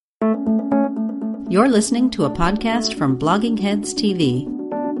You're listening to a podcast from Blogging Heads TV.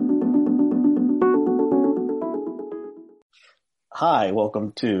 Hi,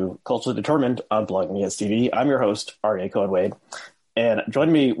 welcome to Culturally Determined on Blogging Heads TV. I'm your host, Aryeh Cohen-Wade, and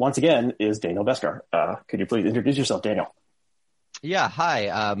joining me once again is Daniel Bessner. Could you please introduce yourself, Daniel? Yeah,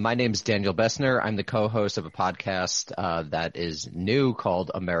 hi. My name's Daniel Bessner. I'm the co-host of a podcast that is new called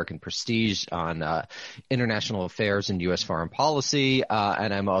American Prestige on international affairs and U.S. foreign policy.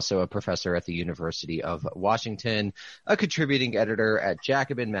 And I'm also a professor at the University of Washington, a contributing editor at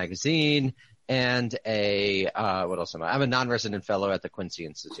Jacobin Magazine, and what else am I? I'm a non-resident fellow at the Quincy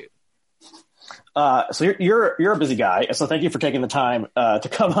Institute. So you're a busy guy, so thank you for taking the time to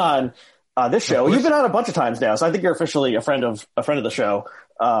come on this show. You've been on a bunch of times now, so I think you're officially a friend of the show.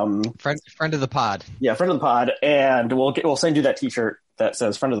 Friend of the pod. Yeah, friend of the pod, and we'll send you that T-shirt that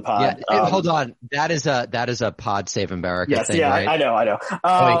says "Friend of the Pod." Yeah, hold on, that is a Pod Save America yes, thing, yeah, right? I know.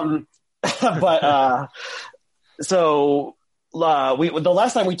 But so the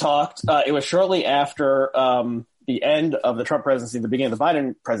last time we talked, it was shortly after the end of the Trump presidency, the beginning of the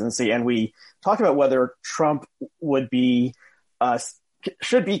Biden presidency, and we talked about whether Trump would be is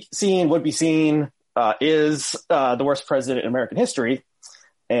the worst president in American history,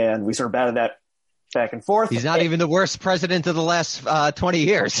 and we sort of batted that back and forth. He's not even the worst president of the last 20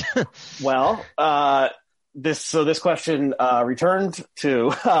 years. Well, this question returned to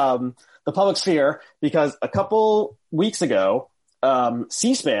the public sphere because a couple weeks ago,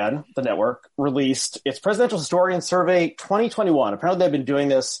 C-SPAN, the network, released its Presidential Historian Survey 2021. Apparently, they've been doing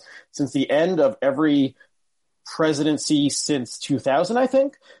this since the end of every presidency since 2000, I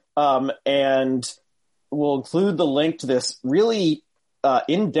think, and we'll include the link to this really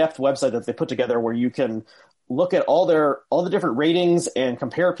in-depth website that they put together where you can look at all the different ratings and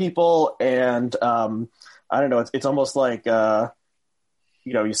compare people, and I don't know, it's almost like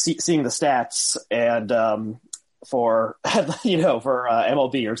you seeing the stats and for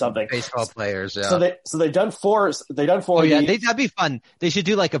MLB or something. Baseball players, yeah. So they've done four. Oh yeah, that'd be fun. They should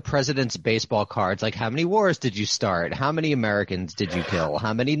do like a president's baseball cards. Like, how many wars did you start? How many Americans did you kill?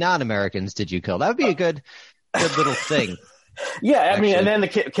 How many non-Americans did you kill? That would be a good little thing. Yeah, I mean, and then the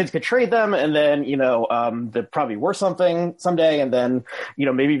kids could trade them, and then they're probably worth something someday, and then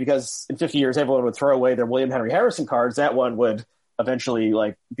maybe because in 50 years everyone would throw away their William Henry Harrison cards, that one would eventually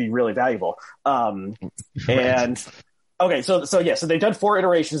be really valuable. And okay, so they've done 4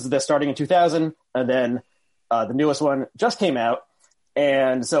 iterations of this starting in 2000, and then the newest one just came out.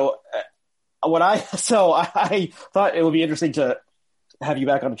 And so I thought it would be interesting to have you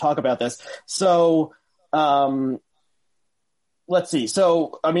back on to talk about this. So let's see.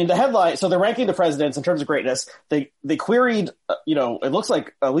 So I mean, the headline. So they're ranking the presidents in terms of greatness. They queried, it looks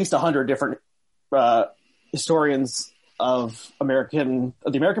like at least 100 different historians of the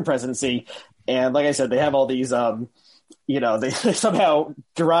American presidency, and like I said, they have all these they somehow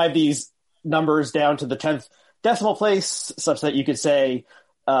derive these numbers down to the 10th decimal place, such that you could say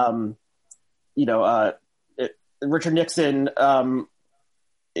Richard Nixon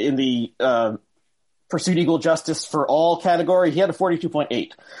in the pursued equal justice for all category, he had a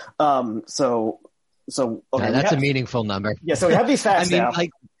 42.8. Okay, that's a meaningful number. Yeah, so we have these facts now.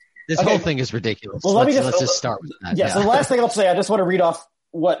 This whole thing is ridiculous. Well, let's just start with that. Yeah, so the last thing I'll say, I just want to read off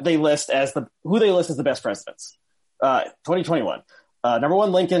what they list as who they list as the best presidents. 2021. Number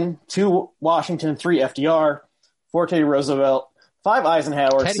 1, Lincoln. 2, Washington. 3, FDR. 4, Teddy Roosevelt. 5,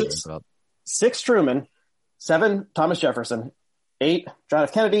 Eisenhower. 6, Truman. 7, Thomas Jefferson. 8, John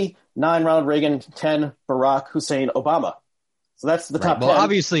F. Kennedy. 9, Ronald Reagan. 10, Barack Hussein Obama. So that's the top 10. Well,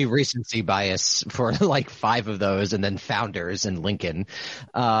 obviously recency bias for 5 of those, and then founders and Lincoln.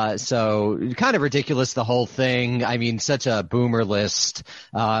 So kind of ridiculous, the whole thing. I mean, such a boomer list.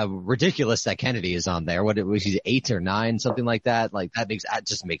 Ridiculous that Kennedy is on there. What was he, 8 or 9, something like that? That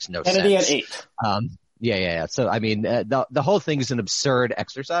just makes no sense. Kennedy at 8. Yeah. So I mean, the whole thing is an absurd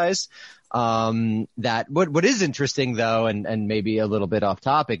exercise. That what is interesting though, and maybe a little bit off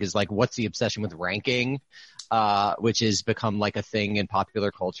topic, is what's the obsession with ranking? Which has become a thing in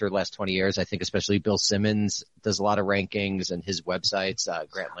popular culture the last 20 years. I think especially Bill Simmons does a lot of rankings, and his websites,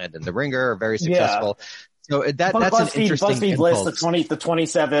 Grantland and The Ringer, are very successful. Yeah. So that's BuzzFeed, an interesting BuzzFeed lists the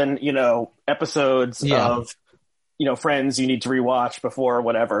 27, episodes of, Friends you need to rewatch before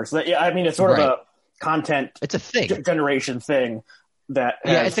whatever. So it's sort of a content. It's a thing. Generation thing.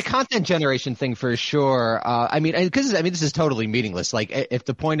 It's a content generation thing for sure. This is totally meaningless. If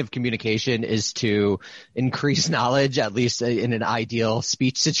the point of communication is to increase knowledge, at least in an ideal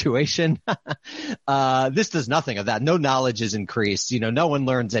speech situation, this does nothing of that. No knowledge is increased. No one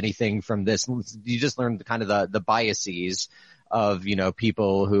learns anything from this. You just learn kind of the biases of,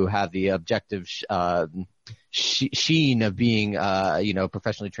 people who have the objective sheen of being,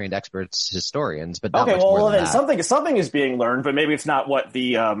 professionally trained experts, historians, but not much more than that. Something is being learned, but maybe it's not what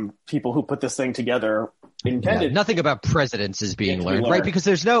the people who put this thing together intended. Yeah, nothing about presidents is being learned, right? Because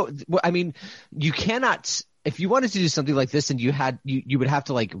you cannot. If you wanted to do something like this, and you would have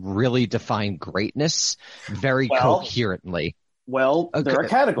to like really define greatness very coherently. Well, there are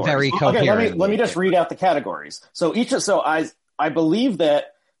categories. Very coherently. Okay, let me just read out the categories. So I believe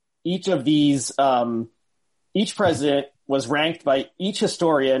that each of these, each president was ranked by each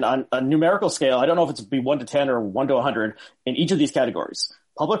historian on a numerical scale. I don't know if it's be 1 to 10 or 1 to 100 in each of these categories: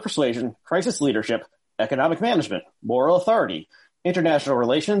 public persuasion, crisis leadership, economic management, moral authority, international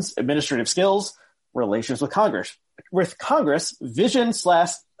relations, administrative skills, relations with Congress, vision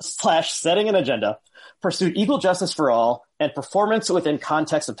 / setting an agenda, pursued equal justice for all, and performance within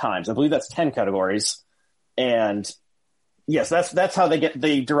context of times. I believe that's 10 categories. And yes, that's how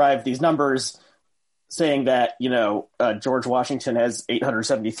they derive these numbers, saying that, George Washington has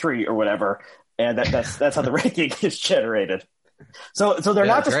 873 or whatever. And that's how the ranking is generated. So they're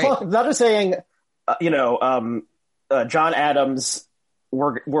not just saying, John Adams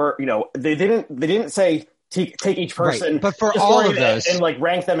they didn't say take each person, right. But for all of those, and like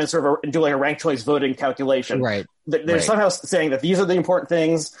rank them and sort of do like a ranked choice voting calculation. Right. They're somehow saying that these are the important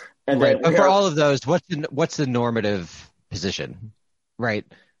things. And but for all of those, what's the normative position, right?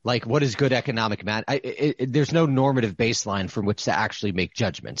 Like, what is good economic there's no normative baseline from which to actually make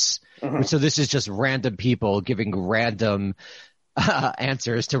judgments. Mm-hmm. So this is just random people giving random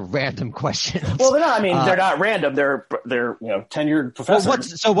answers to random questions. Well, they're not. They're not random. They're tenured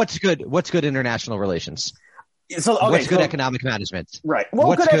professors. What's good international relations? What's good economic management? Right.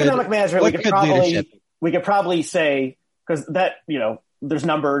 Well, good economic management. We could probably say, because that there's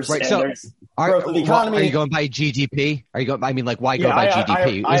numbers, right? And there's growth of the economy. Are you going by GDP? Why go by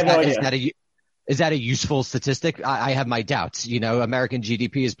GDP? I have no idea. Is that a useful statistic? I have my doubts. American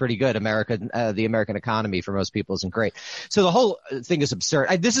GDP is pretty good. The American economy for most people isn't great. So the whole thing is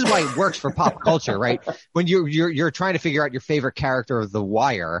absurd. This is why it works for pop culture, right? When you're trying to figure out your favorite character of The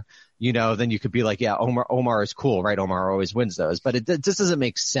Wire, then you could be like, yeah, Omar is cool, right? Omar always wins those, but it just doesn't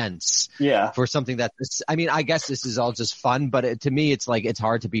make sense. Yeah. For something I guess this is all just fun, but to me, it's like, it's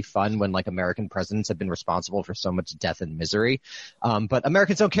hard to be fun when like American presidents have been responsible for so much death and misery. But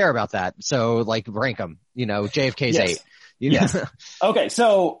Americans don't care about that. So like rank them, JFK's yes. 8. Yes. Okay.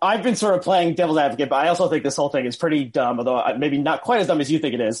 So I've been sort of playing devil's advocate, but I also think this whole thing is pretty dumb, although maybe not quite as dumb as you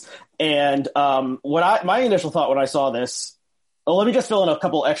think it is. And, my initial thought when I saw this, let me just fill in a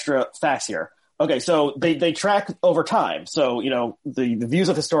couple extra facts here. Okay, so they track over time. So, the views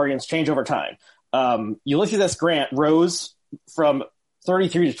of historians change over time. Ulysses S. Grant rose from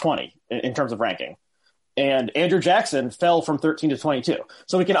 33 to 20 in terms of ranking. And Andrew Jackson fell from 13 to 22.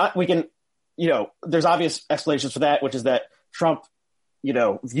 So we can there's obvious explanations for that, which is that Trump,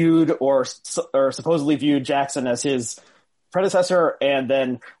 viewed or supposedly viewed Jackson as his predecessor. And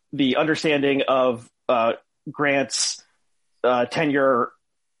then the understanding of Grant's tenure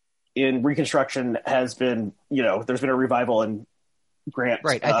in Reconstruction has been, there's been a revival in Grant.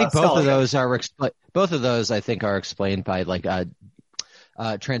 Right. I think both of those are explained by like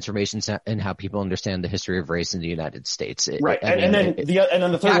transformations in how people understand the history of race in the United States. Right. And then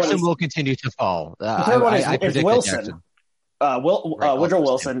the third Jackson one will continue to fall. The third one is Wilson. Woodrow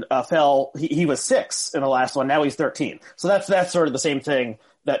Wilson fell. He was 6 in the last one. Now he's 13. So that's sort of the same thing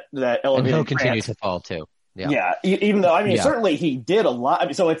that elevated. And he'll continue to fall too. Yeah. Even though, certainly he did a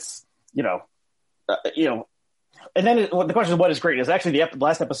lot. So it's, and then the question is, what is great? Is actually the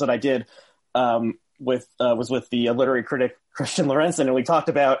last episode I did was with the literary critic Christian Lorenzen, and we talked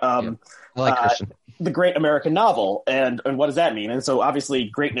about I like Christian. The great American novel and what does that mean? And so obviously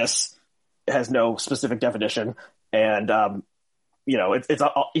greatness has no specific definition, and it's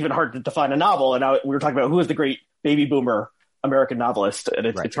even hard to define a novel. And we were talking about who is the great baby boomer American novelist, and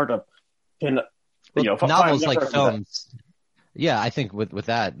it's hard to pin. Novels like films. Yeah, I think with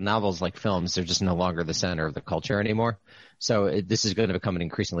that, novels like films, they're just no longer the center of the culture anymore. So this is going to become an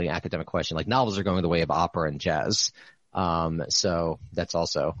increasingly academic question. Like novels are going the way of opera and jazz. So that's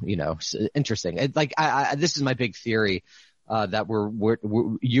also, interesting. This is my big theory, that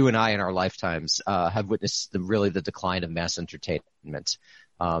you and I in our lifetimes, have witnessed the decline of mass entertainment.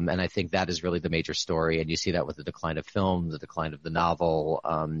 And I think that is really the major story. And you see that with the decline of film, the decline of the novel,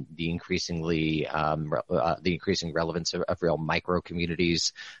 the increasing relevance of real micro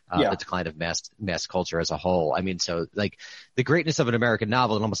communities, the decline of mass culture as a whole. So like the greatness of an American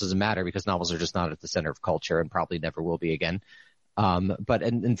novel, it almost doesn't matter because novels are just not at the center of culture and probably never will be again. But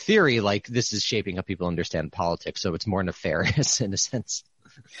in theory, like, this is shaping how people understand politics, so it's more nefarious in a sense.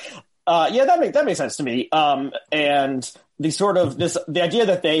 Yeah, that makes sense to me. And the idea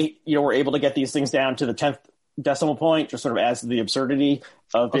that they, were able to get these things down to the 10th decimal point just sort of adds to the absurdity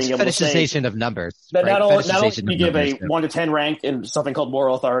of being able to say fetishization of numbers. That right? not only you give a 1 to 10 rank in something called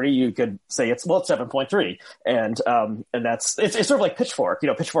moral authority, you could say it's 7.3, and that's it's sort of like Pitchfork.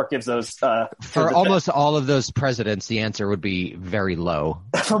 Pitchfork gives those for almost all of those presidents, the answer would be very low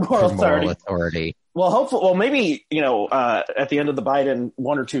for moral authority. Well, maybe at the end of the Biden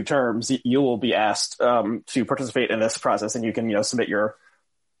 1 or 2 terms, you will be asked to participate in this process, and you can submit your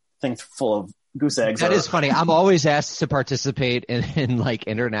thing full of goose eggs. That is funny. I'm always asked to participate in like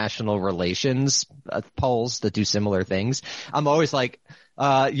international relations polls that do similar things. I'm always like,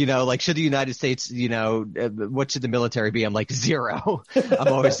 should the United States, what should the military be? I'm like 0. I'm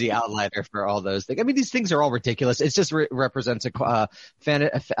always the outlier for all those things. I mean, these things are all ridiculous. It just represents a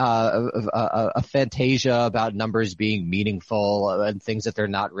fantasia about numbers being meaningful and things that they're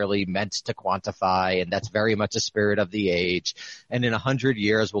not really meant to quantify. And that's very much a spirit of the age. And in 100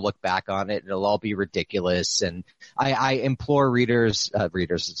 years, we'll look back on it and it'll all be ridiculous. And I implore listeners,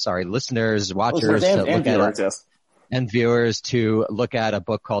 watchers, and viewers to look at a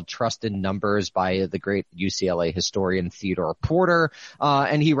book called Trust in Numbers by the great UCLA historian Theodore Porter.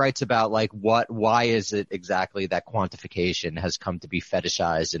 And he writes about why is it exactly that quantification has come to be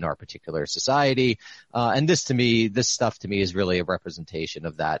fetishized in our particular society. And this stuff to me is really a representation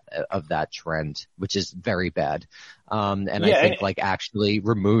of that trend, which is very bad. I think actually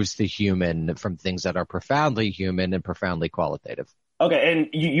removes the human from things that are profoundly human and profoundly qualitative. Okay. And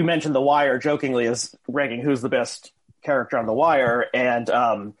you mentioned The Wire jokingly as ranking who's the best character on The Wire, and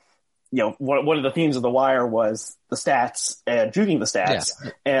one of the themes of The Wire was the stats and juking the stats,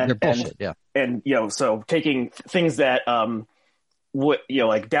 so taking things that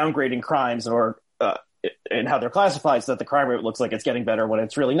like downgrading crimes or and how they're classified so that the crime rate looks like it's getting better when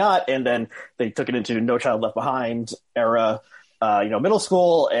it's really not, and then they took it into No Child Left Behind era, middle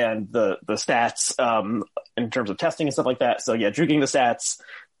school, and the stats in terms of testing and stuff like that. So juking the stats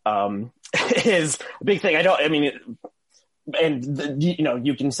is a big thing.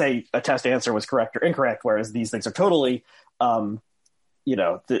 You can say a test answer was correct or incorrect, whereas these things are totally, the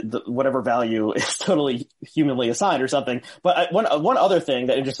whatever value is totally humanly assigned or something. But one other thing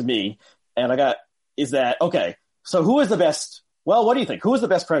that interested me, is that, okay, so who is the best? Well, what do you think? Who is the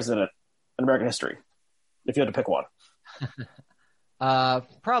best president in American history, if you had to pick one?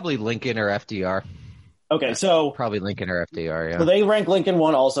 Probably Lincoln or FDR. Okay, so probably Lincoln or FDR. Yeah. So they rank Lincoln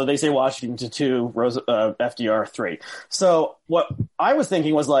 1. Also, they say Washington 2, FDR 3. So what I was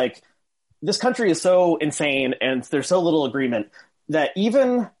thinking was this country is so insane, and there's so little agreement that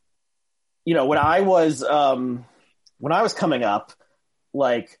even, when I was coming up,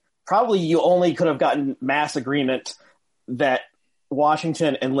 probably you only could have gotten mass agreement that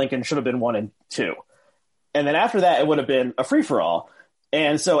Washington and Lincoln should have been 1 and 2, and then after that it would have been a free for all.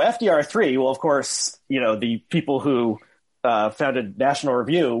 And so FDR 3, well, of course, the people who founded National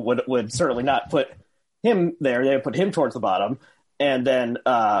Review would certainly not put him there. They would put him towards the bottom. And then,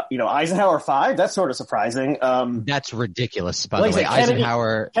 Eisenhower 5, that's sort of surprising. That's ridiculous, by the way.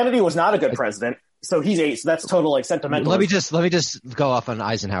 Kennedy was not a good president. So he's 8. So that's total sentimental. Let me just go off on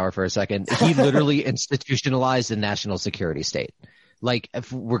Eisenhower for a second. He literally institutionalized the national security state.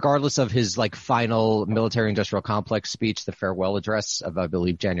 Regardless of his final military industrial complex speech, the farewell address of, I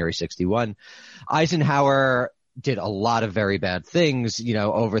believe, January 61, Eisenhower did a lot of very bad things,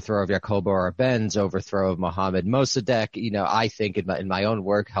 overthrow of Jacobo Arbenz, overthrow of Mohammad Mossadegh, I think in my own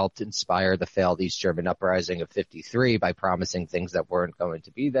work helped inspire the failed East German uprising of 53 by promising things that weren't going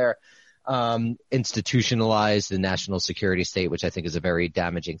to be there. Institutionalized the national security state, which I think is a very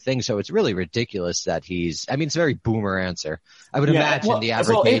damaging thing. So it's really ridiculous that it's a very boomer answer. I would imagine the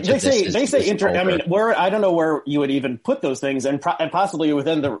average age of this is I don't know where you would even put those things, and possibly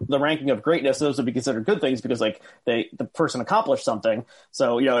within the ranking of greatness, those would be considered good things because the person accomplished something.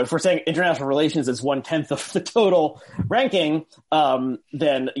 So, if we're saying international relations is 1/10 of the total ranking,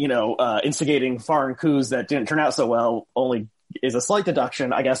 then, instigating foreign coups that didn't turn out so well only is a slight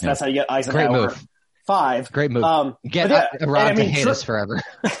deduction. I guess that's how you get Eisenhower 5. Great move. Iran to hate us forever.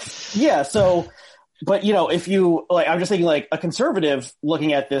 Yeah. So, but if you I'm just thinking a conservative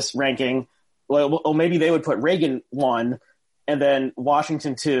looking at this ranking, well, maybe they would put Reagan 1 and then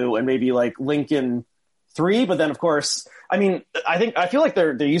Washington 2 and maybe Lincoln 3. But then of course, I feel like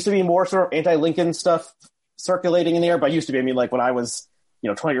there used to be more sort of anti-Lincoln stuff circulating in the air, but used to be, when I was,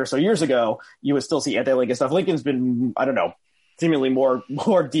 20 or so years ago, you would still see anti-Lincoln stuff. Lincoln's been, I don't know, seemingly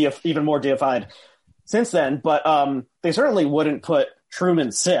even more deified since then, but they certainly wouldn't put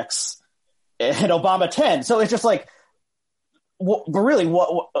Truman 6 and Obama 10. So it's just like, but really,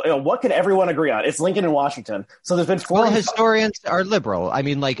 what can everyone agree on? It's Lincoln and Washington. So there's been 40. Well, historians are liberal. I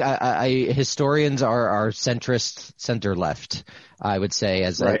mean, like, historians are centrist, center left. I would say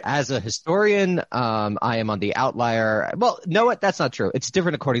as a historian, I am on the outlier. Well, no, that's not true. It's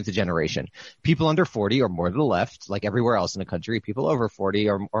different according to generation. People under 40 are more to the left, like everywhere else in the country. People over 40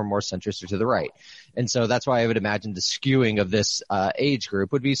 are more centrist or to the right. And so that's why I would imagine the skewing of this age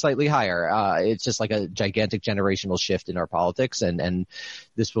group would be slightly higher. It's just like a gigantic generational shift in our politics, and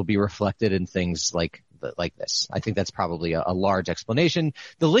this will be reflected in things like this. I think that's probably a large explanation.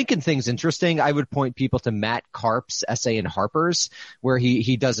 The Lincoln thing's interesting. I would point people to Matt Karp's essay in Harper's, where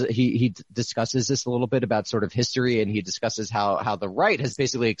he discusses this a little bit about sort of history, and he discusses how the right has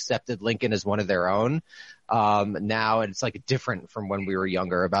basically accepted Lincoln as one of their own now, and it's like different from when we were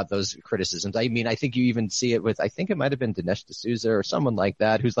younger about those criticisms. I mean, I think you even see it with, I think it might have been Dinesh D'Souza or someone like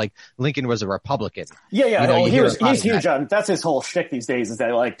that, who's like, Lincoln was a Republican. Yeah. You know, he's huge on, that's his whole shtick these days, is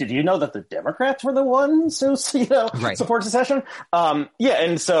that like, did you know that the Democrats were the ones who, support secession?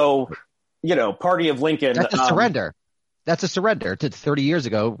 And so, party of Lincoln. That's a surrender. That's a surrender to 30 years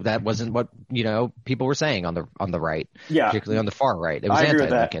ago. That wasn't what, people were saying on the right, particularly on the far right. It was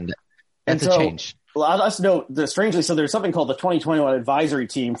anti-Lincoln. That's a change. Well, I'll just note that strangely, so there's something called the 2021 advisory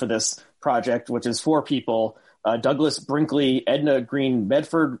team for this project, which is 4 people, Douglas Brinkley, Edna Green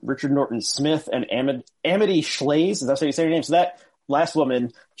Medford, Richard Norton Smith, and Amity Schlaze. Is that how you say her name? So that last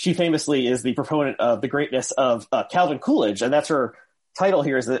woman, she famously is the proponent of the greatness of Calvin Coolidge, and that's her title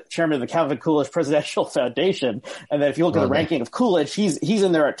here, is the chairman of the Calvin Coolidge Presidential Foundation. And then if you look at the ranking of Coolidge, he's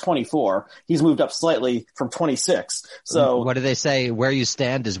in there at 24. He's moved up slightly from 26. So what do they say? Where you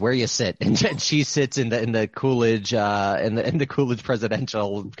stand is where you sit. And she sits in the Coolidge in the Coolidge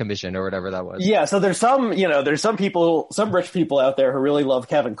Presidential Commission or whatever that was. Yeah, so there's some people, some rich people out there who really love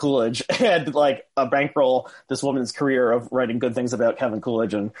Calvin Coolidge and like a bankroll this woman's career of writing good things about Calvin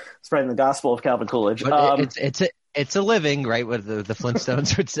Coolidge and spreading the gospel of Calvin Coolidge. It's a living, right? What the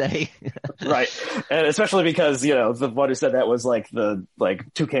Flintstones would say. Right. And especially because, the one who said that was like the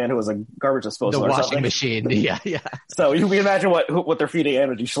toucan who was a garbage disposal. The or washing something. machine. Yeah. So you can imagine what they're feeding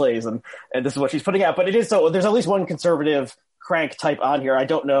Amity Schlaze, and this is what she's putting out. But it is so there's at least one conservative crank type on here. I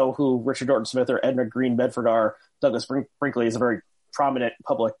don't know who Richard Norton Smith or Edna Green Medford are. Douglas Brinkley is a very prominent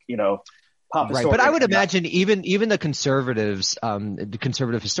public, pop right, but I would imagine even the conservatives, the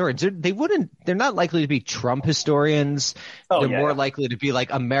conservative historians, they're not likely to be Trump historians. They're more likely to be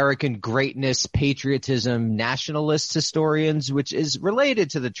like American greatness, patriotism, nationalist historians, which is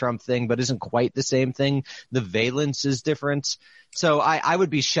related to the Trump thing, but isn't quite the same thing. The valence is different. So I would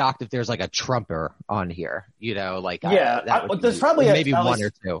be shocked if there's like a Trumper on here, there's probably maybe one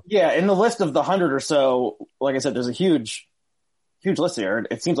or two. Yeah. In the list of the 100 or so, like I said, there's a huge list here.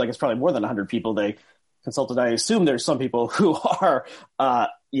 It seems like it's probably more than 100 people they consulted. I assume there's some people who are,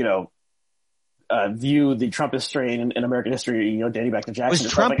 view the Trumpist strain in American history, dating back to Jackson.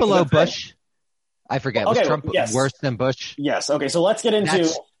 Was Trump below Bush? I forget. Was Trump worse than Bush? Yes. Okay. So let's get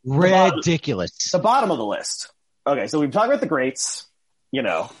into ridiculous. The bottom of the list. Okay. So we've talked about the greats,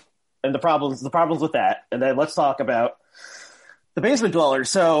 and the problems with that. And then let's talk about the basement dwellers.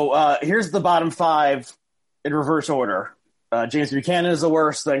 So here's the bottom 5 in reverse order. James Buchanan is the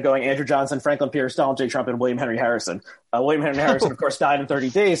worst, then going Andrew Johnson, Franklin Pierce, Donald J. Trump, and William Henry Harrison. William Henry Harrison, of course, died in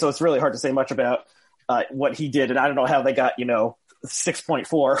 30 days, so it's really hard to say much about what he did, and I don't know how they got,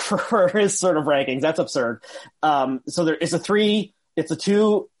 6.4 for his sort of rankings. That's absurd. So it's the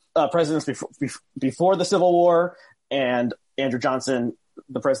 2 presidents before the Civil War, and Andrew Johnson,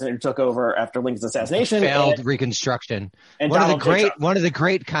 the president who took over after Lincoln's assassination, failed Reconstruction. And one of the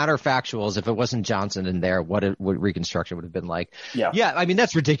great counterfactuals, if it wasn't Johnson in there, what Reconstruction would have been like. Yeah. I mean,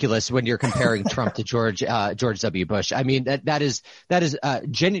 that's ridiculous when you're comparing Trump to George W. Bush. I mean, that is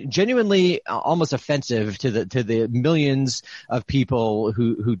genuinely almost offensive to the millions of people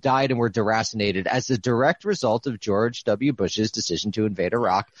who died and were deracinated as a direct result of George W. Bush's decision to invade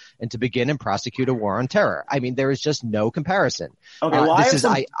Iraq and to begin and prosecute a war on terror. I mean, there is just no comparison. Okay, well,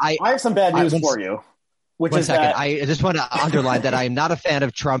 I have some bad news for you. I just want to underline that I am not a fan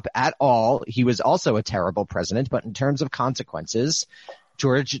of Trump at all. He was also a terrible president, but in terms of consequences,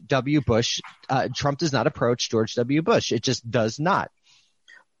 George W. Bush, Trump does not approach George W. Bush. It just does not.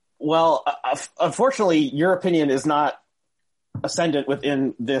 Well, unfortunately, your opinion is not ascendant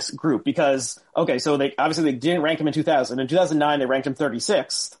within this group because, so they didn't rank him in 2000. In 2009, they ranked him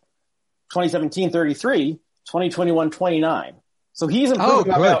 36th. 2017, 33. 2021, 29. So he's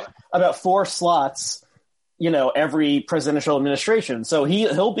improving about 4 slots, every presidential administration. So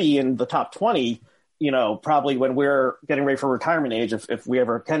he'll be in the top 20, probably when we're getting ready for retirement age, if we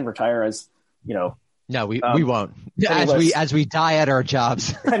ever can retire as, No, we won't. As we die at our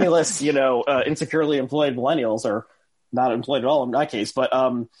jobs. Penniless, insecurely employed millennials, or not employed at all in my case. But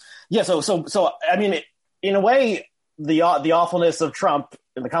so I mean, in a way, the awfulness of Trump,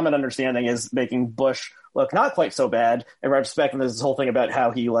 in the common understanding, is making Bush look not quite so bad. In retrospect, and there's this whole thing about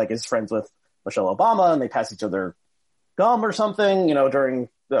how he is friends with Michelle Obama and they pass each other gum or something, during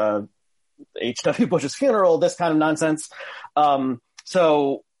H.W. Bush's funeral, this kind of nonsense.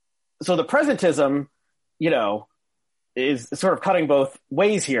 So the presentism, is sort of cutting both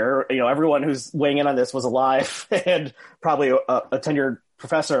ways here. Everyone who's weighing in on this was alive and probably a tenured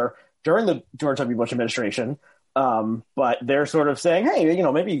professor during the George W. Bush administration. But they're sort of saying, hey,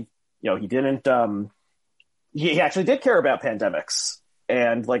 maybe, he didn't, he actually did care about pandemics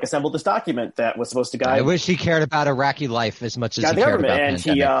and assembled this document that was supposed to guide. I wish he cared about Iraqi life as much as he cared about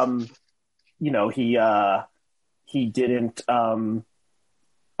pandemics. And he didn't,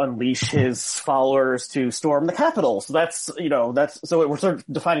 unleash his followers to storm the Capitol. So so we're sort of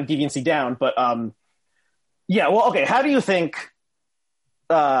defining deviancy down, but, okay. How do you think,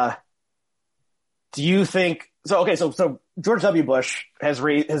 so George W. Bush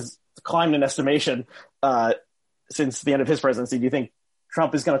has climbed in estimation, since the end of his presidency. Do you think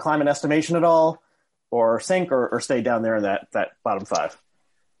Trump is going to climb in estimation at all, or sink, or stay down there in that bottom five?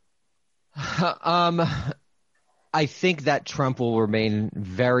 I think that Trump will remain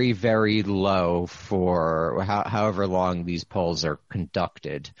very, very low for however long these polls are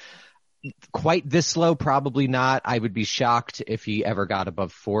conducted. Quite this low, probably not. I would be shocked if he ever got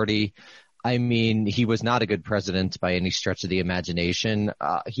above 40. I mean, he was not a good president by any stretch of the imagination.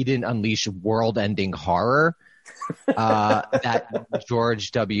 He didn't unleash world-ending horror that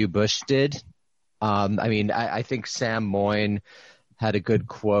George W. Bush did. I think Sam Moyn had a good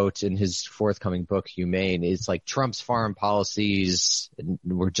quote in his forthcoming book, Humane. It's Trump's foreign policies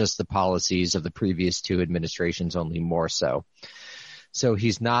were just the policies of the previous two administrations, only more so. So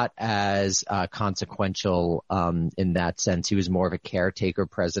he's not as consequential in that sense. He was more of a caretaker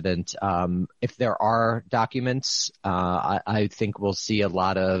president. If there are documents, I think we'll see a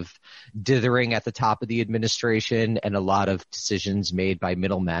lot of dithering at the top of the administration and a lot of decisions made by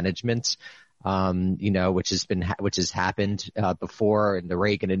middle management. Which has happened before in the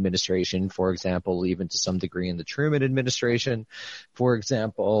Reagan administration, for example, even to some degree in the Truman administration, for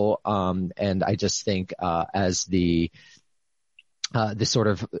example. And I just think as the sort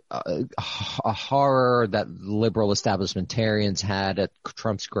of horror that liberal establishmentarians had at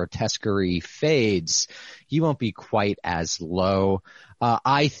Trump's grotesquerie fades, he won't be quite as low.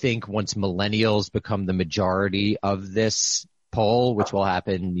 I think once millennials become the majority of this poll, which will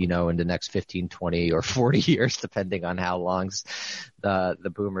happen, in the next 15, 20, or 40 years, depending on how long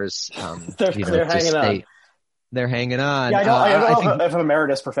the boomers, they're hanging on. They're hanging on. Yeah, I don't know if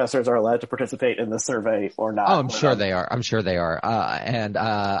emeritus professors are allowed to participate in the survey or not. Oh, I'm sure they are.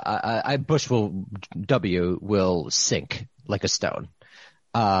 And Bush will sink like a stone.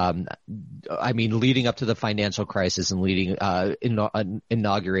 Leading up to the financial crisis and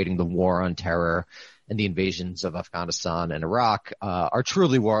inaugurating the war on terror and the invasions of Afghanistan and Iraq are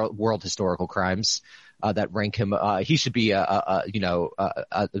truly world historical crimes that rank him. He should be bottom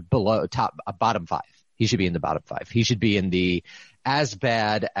five. He should be in the bottom five. He should be in the as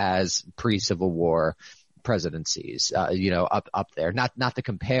bad as pre-Civil War presidencies. Up there. Not to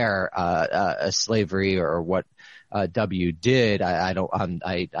compare slavery or what W did. I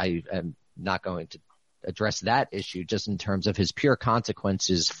am not going to address that issue, just in terms of his pure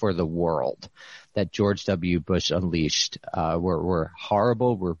consequences for the world that George W. Bush unleashed were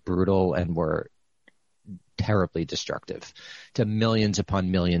horrible, were brutal, and were terribly destructive to millions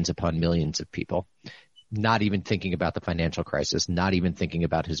upon millions upon millions of people. Not even thinking about the financial crisis, not even thinking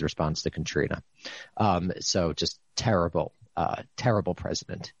about his response to Katrina. So just terrible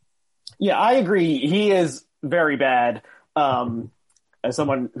president. Yeah, I agree. He is very bad. As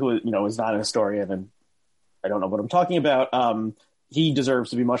someone who, is not a historian and I don't know what I'm talking about, he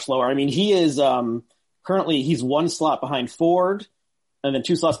deserves to be much lower. I mean, he is currently, he's one slot behind Ford and then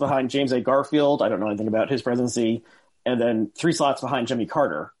 2 slots behind James A. Garfield. I don't know anything about his presidency. And then 3 slots behind Jimmy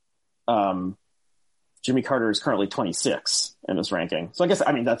Carter. Jimmy Carter is currently 26 in this ranking. So I guess,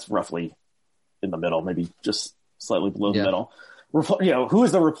 that's roughly in the middle, maybe just slightly below the middle. Who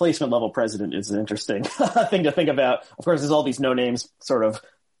is the replacement level president is an interesting thing to think about. Of course, there's all these no names sort of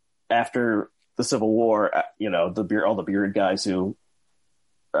after the Civil War, all the bearded guys who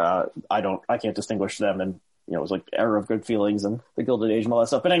I can't distinguish them in it was like the era of good feelings and the Gilded Age and all that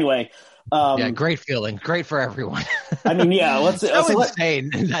stuff. But anyway, great feeling, great for everyone. I mean, yeah, let's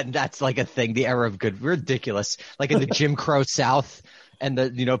insane that's like a thing. The era of good, ridiculous, like in the Jim Crow South and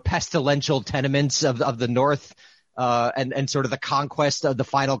the pestilential tenements of the North. And sort of the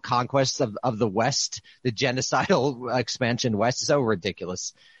final conquest of the West, the genocidal expansion West. So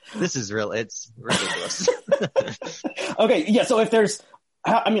ridiculous. This is it's ridiculous. Okay. Yeah. So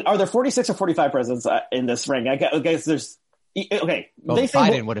are there 46 or 45 presidents in this rank? I guess there's, okay. Well,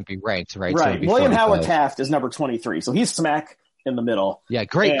 Biden wouldn't be ranked, right? Right. So William Howard Taft is number 23. So he's smack in the middle. Yeah.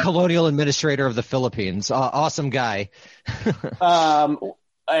 Great colonial administrator of the Philippines. Awesome guy.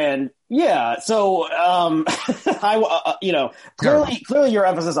 And yeah, so clearly your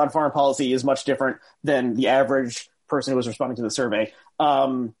emphasis on foreign policy is much different than the average person who was responding to the survey.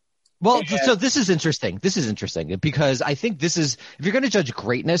 So this is interesting. This is interesting because I think if you're going to judge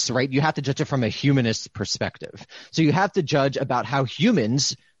greatness, right, you have to judge it from a humanist perspective. So you have to judge about how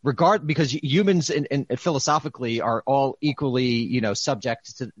humans because humans in philosophically are all equally,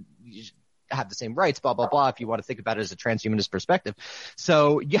 subject to have the same rights, blah, blah, blah, if you want to think about it as a transhumanist perspective.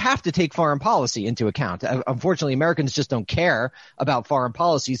 So you have to take foreign policy into account. Unfortunately, Americans just don't care about foreign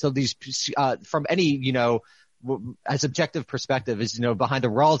policy. So these, from any, as objective perspective is, behind a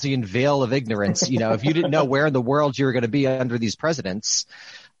Rawlsian veil of ignorance, if you didn't know where in the world you were going to be under these presidents,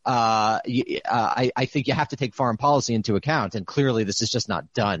 I think you have to take foreign policy into account. And clearly this is just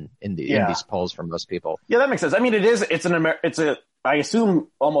not done in these polls for most people. Yeah, that makes sense. I mean, I assume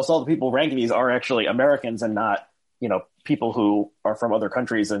almost all the people ranking these are actually Americans and not, people who are from other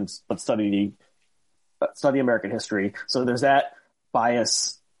countries but study American history. So there's that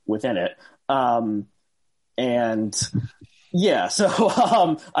bias within it. And yeah, so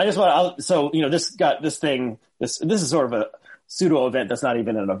I just want to, this is sort of a pseudo event that's not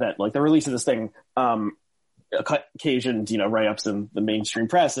even an event. Like the release of this thing occasioned, write-ups in the mainstream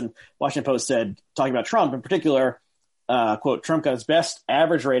press, and Washington Post said, talking about Trump in particular, quote, Trump got his best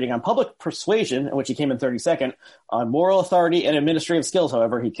average rating on public persuasion, in which he came in 32nd. On moral authority and administrative skills,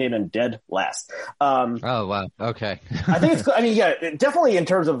 however, he came in dead last. Oh, wow. Okay. Definitely in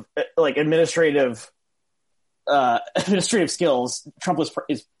terms of like administrative skills, Trump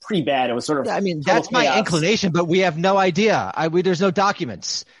is pretty bad. It was sort of that's my inclination, but we have no idea. There's no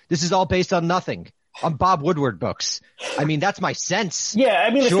documents. This is all based on nothing. On Bob Woodward books. That's my sense. Yeah,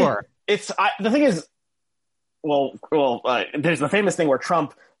 sure. The thing is, there's the famous thing where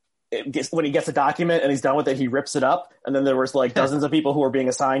Trump, when he gets a document and he's done with it, he rips it up. And then there was like dozens of people who were being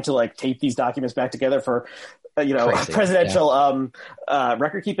assigned to like tape these documents back together for, presidential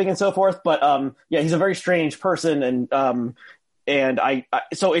record keeping and so forth. But he's a very strange person. And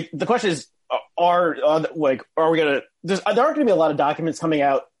the question is, there aren't going to be a lot of documents coming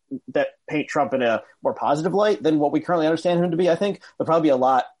out that paint Trump in a more positive light than what we currently understand him to be. I think there'll probably be a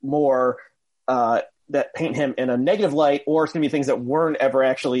lot more, that paint him in a negative light, or it's going to be things that weren't ever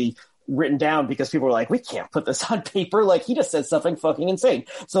actually written down because people were like, we can't put this on paper. Like he just said something fucking insane.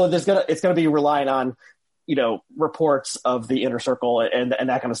 So it's going to be relying on, reports of the inner circle and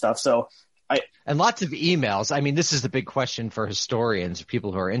that kind of stuff. So and lots of emails. This is the big question for historians,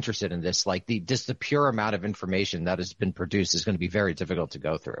 people who are interested in this, like just the pure amount of information that has been produced is going to be very difficult to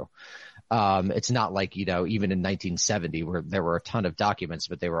go through. It's not like, even in 1970 where there were a ton of documents,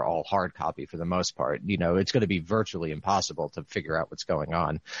 but they were all hard copy for the most part. It's going to be virtually impossible to figure out what's going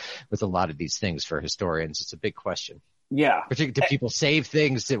on with a lot of these things for historians. It's a big question. Yeah. Particularly, do people save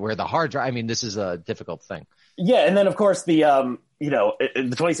things where the hard drive? this is a difficult thing. Yeah. And then of course the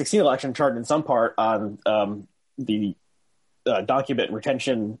 2016 election turned in some part on the digital document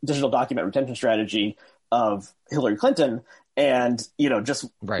retention strategy of Hillary Clinton. And, just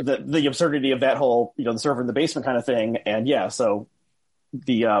right. the absurdity of that whole, the server in the basement kind of thing. And so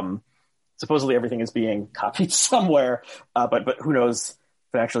the supposedly everything is being copied somewhere, but who knows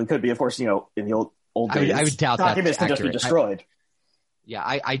if it actually could be. Of course, in the old days, I would doubt documents could just be destroyed.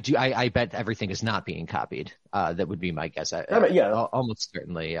 I bet everything is not being copied. That would be my guess. Almost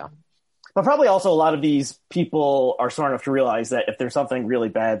certainly, yeah. But probably also a lot of these people are smart enough to realize that if there's something really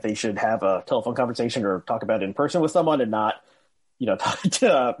bad, they should have a telephone conversation or talk about it in person with someone and not,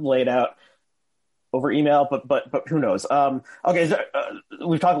 to lay it out over email. But who knows? Okay,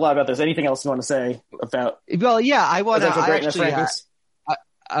 we've talked a lot about this. Anything else you want to say about? Well, yeah, I want to actually.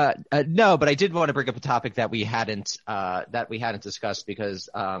 No, but I did want to bring up a topic that we hadn't discussed because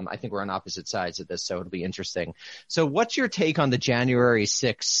I think we're on opposite sides of this, so it'll be interesting. So, what's your take on the January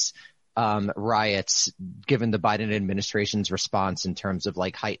 6th riots, given the Biden administration's response in terms of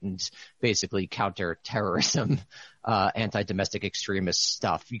like heightened, basically counter-terrorism anti-domestic extremist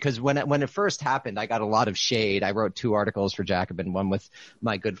stuff. Because when it first happened, I got a lot of shade. I wrote 2 articles for Jacobin, one with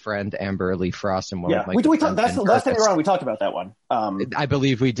my good friend Amber Lee Frost and one with my good friend that's the last time you were on. We talked about that one. I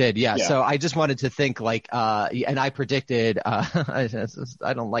believe we did. Yeah. So I just wanted to think and I predicted.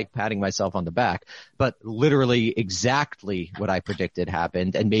 I don't like patting myself on the back, but literally exactly what I predicted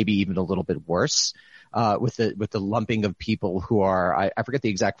happened, and maybe even a little bit worse. With the lumping of people who are, I forget the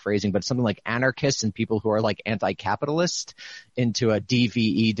exact phrasing, but something like anarchists and people who are like anti-capitalist into a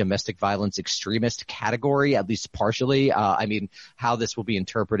DVE, domestic violence extremist category, at least partially. I mean, how this will be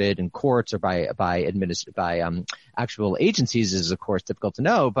interpreted in courts or by actual agencies is of course difficult to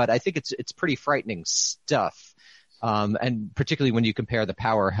know, but I think it's pretty frightening stuff. And particularly when you compare the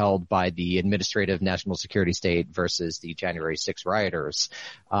power held by the administrative national security state versus the January 6 rioters.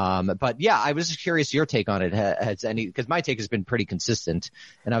 But yeah, I was just curious your take on it. Because my take has been pretty consistent,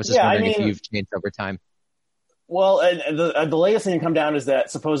 and I was just wondering if you've changed over time. Well, and the latest thing to come down is that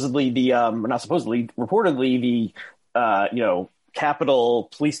supposedly reportedly the Capitol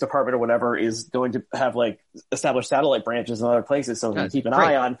Police Department or whatever is going to have like established satellite branches in other places, so we can keep an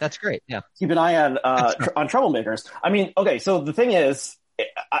eye on. That's great. Yeah, keep an eye on on troublemakers. I mean, okay, so the thing is,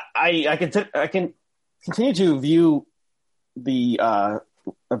 I can continue to view the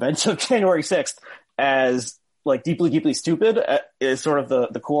events of January 6th as like deeply stupid. Is sort of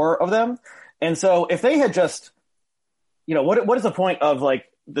the core of them, and so if they had just, what is the point of like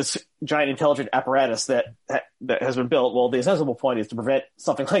this giant intelligent apparatus that has been built? Well, the ostensible point is to prevent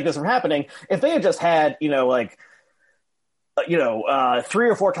something like this from happening. If they had just had, 3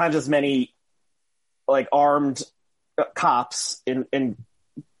 or 4 times as many like armed cops in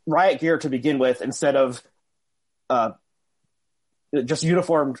riot gear to begin with, instead of just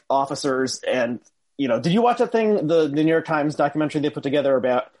uniformed officers. And, did you watch that thing, the New York Times documentary they put together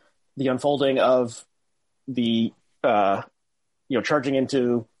about the unfolding of the, charging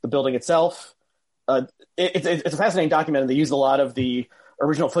into the building itself? It's a fascinating document, and they used a lot of the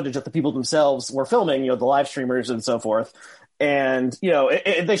original footage that the people themselves were filming, the live streamers and so forth. And,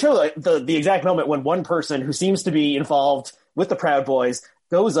 they show like the exact moment when one person who seems to be involved with the Proud Boys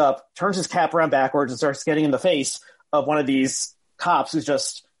goes up, turns his cap around backwards, and starts getting in the face of one of these cops who's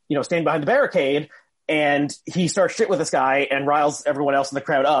just, standing behind the barricade. And he starts shit with this guy and riles everyone else in the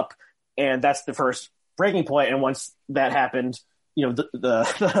crowd up. And that's the first breaking point. And once that happened,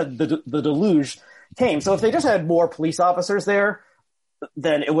 the deluge came. So if they just had more police officers there,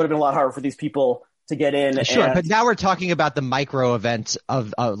 then it would have been a lot harder for these people to get in. Sure, but now we're talking about the micro event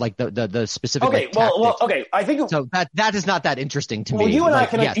of like the specific. Okay, okay. I think so. That is not that interesting to me. You and I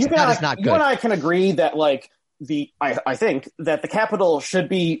can. You and I can agree that like I think that the Capitol should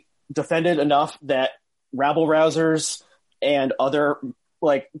be defended enough that rabble rousers and other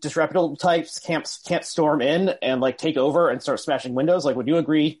like disreputable types can't storm in and like take over and start smashing windows. Like, would you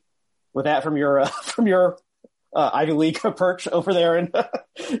agree with that from your Ivy League perch over there in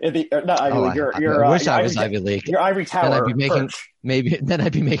not Ivy League? I wish I was Ivy League. Your Ivory Tower. Then I'd be making perch. Then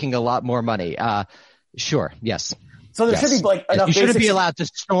I'd be making a lot more money. Sure. Yes. So there should be like enough. You shouldn't be allowed to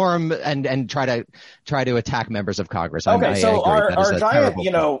storm and try to attack members of Congress. Okay, so our giant,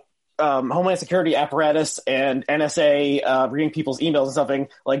 Homeland Security apparatus and NSA reading people's emails and something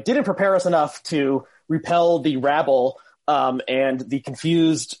like didn't prepare us enough to repel the rabble and the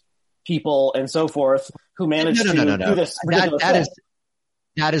confused people and so forth who managed to do this ridiculous thing.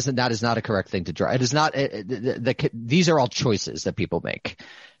 That is not a correct thing to draw. It is not. These are all choices that people make.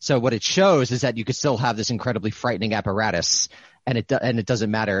 So what it shows is that you could still have this incredibly frightening apparatus, and it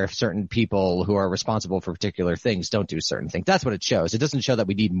doesn't matter if certain people who are responsible for particular things don't do certain things. That's what it shows. It doesn't show that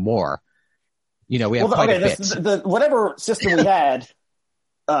we need more. We have quite a bit. Whatever system we had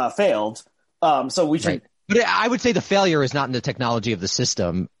failed. So we should. Right. But I would say the failure is not in the technology of the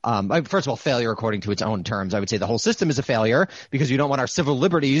system. First of all, failure according to its own terms. I would say the whole system is a failure because you don't want our civil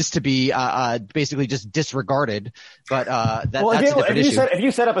liberties to be basically just disregarded. But that's a different issue. If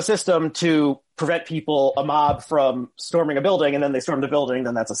you set up a system to prevent a mob from storming a building, and then they storm the building,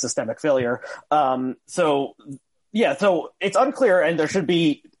 then that's a systemic failure. So it's unclear, and there should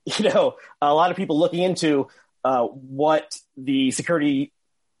be a lot of people looking into what the security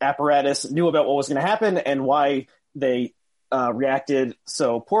apparatus knew about what was going to happen and why they reacted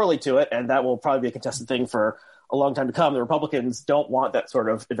so poorly to it, and that will probably be a contested thing for a long time to come. The Republicans don't want that sort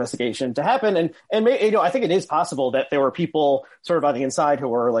of investigation to happen, and I think it is possible that there were people sort of on the inside who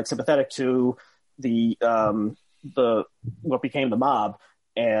were like sympathetic to the what became the mob,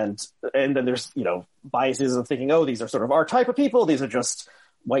 and then there's biases of thinking, oh, these are sort of our type of people, these are just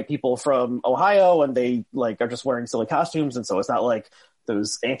white people from Ohio, and they like are just wearing silly costumes, and so it's not like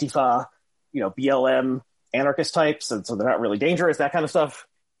those Antifa, BLM anarchist types, and so they're not really dangerous. That kind of stuff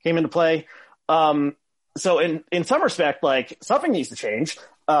came into play. So in some respect, like, something needs to change.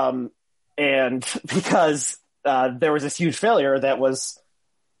 And because there was this huge failure that was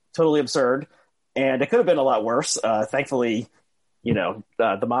totally absurd, and it could have been a lot worse. Thankfully,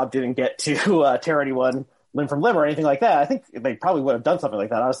 the mob didn't get to tear anyone limb from limb or anything like that. I think they probably would have done something like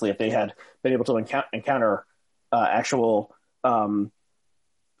that, honestly, if they had been able to encounter actual, or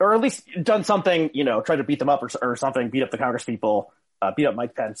at least done something, try to beat them up or something, beat up the Congress people, beat up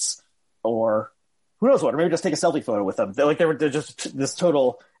Mike Pence, or who knows what, or maybe just take a selfie photo with them. They're just this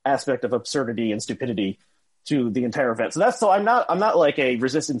total aspect of absurdity and stupidity to the entire event. So I'm not like a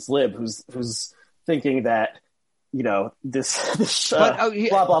resistance lib who's thinking that, this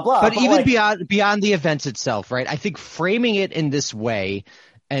blah blah blah. But even beyond the event itself, right? I think framing it in this way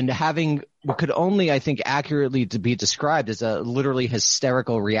and having what could only, I think, accurately to be described as a literally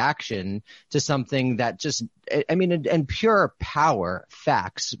hysterical reaction to something that just, and pure power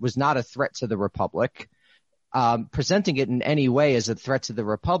facts was not a threat to the Republic. Presenting it in any way as a threat to the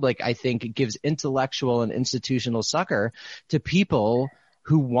Republic, I think it gives intellectual and institutional succor to people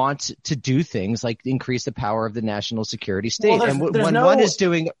who want to do things like increase the power of the national security state. Well, and when one is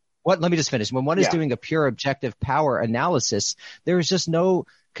doing let me just finish. When one is doing a pure objective power analysis, there is just no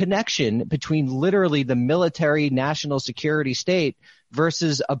connection between literally the military national security state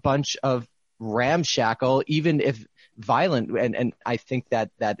versus a bunch of ramshackle, even if violent, and I think that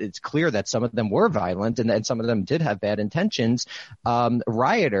it's clear that some of them were violent and some of them did have bad intentions,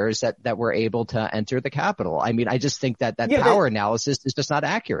 rioters that were able to enter the Capitol. I just think that power analysis is just not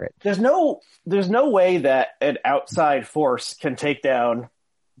accurate. There's no way that an outside force can take down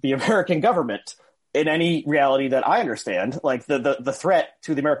the American government in any reality that I understand. Like the threat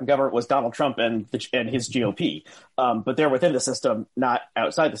to the American government was Donald Trump and his GOP, but they're within the system, not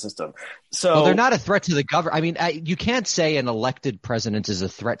outside the system. So they're not a threat to the government. You can't say an elected president is a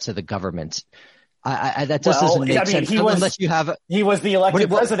threat to the government. That just doesn't make sense unless you have. He was the elected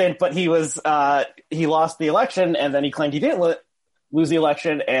president, but he lost the election, and then he claimed he didn't lose the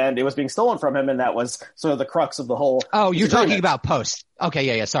election, and it was being stolen from him, and that was sort of the crux of the whole. Oh, you're talking about post.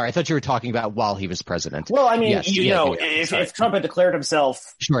 Okay, yeah. Sorry, I thought you were talking about while he was president. Well, if Trump had declared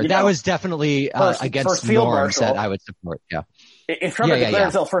himself, sure, that was definitely against norms that I would support. Yeah. If Trump had declared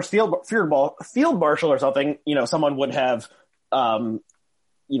himself first field marshal or something, someone would have,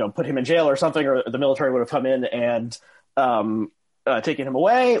 put him in jail or something, or the military would have come in and taken him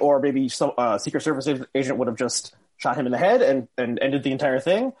away, or maybe some Secret Service agent would have just shot him in the head and ended the entire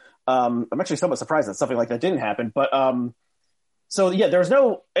thing. I'm actually somewhat surprised that something like that didn't happen. But there's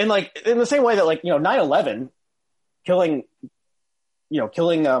no, and like in the same way that 9/11 killing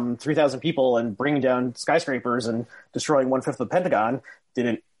 3,000 people and bringing down skyscrapers and destroying 1/5 of the Pentagon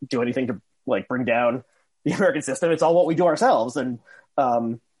didn't do anything to bring down the American system. It's all what we do ourselves. And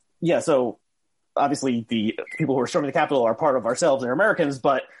so obviously the people who are storming the Capitol are part of ourselves. They're Americans,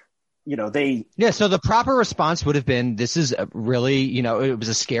 but so the proper response would have been, this is really, it was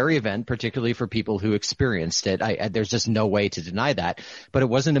a scary event, particularly for people who experienced it. There's just no way to deny that, but it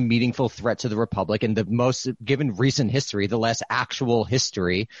wasn't a meaningful threat to the Republic. And given recent history, the last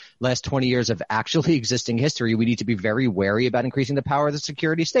 20 years of actually existing history, we need to be very wary about increasing the power of the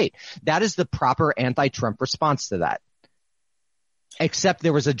security state. That is the proper anti-Trump response to that. Except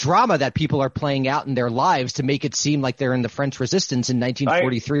there was a drama that people are playing out in their lives to make it seem like they're in the French Resistance in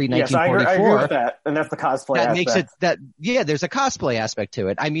 1943, 1944. I agree with that, and that's the cosplay aspect. Makes it there's a cosplay aspect to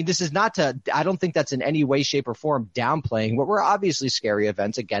it. This is not I don't think that's in any way, shape, or form downplaying what were obviously scary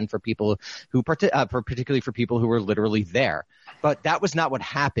events, again, for people who, particularly for people who were literally there. But that was not what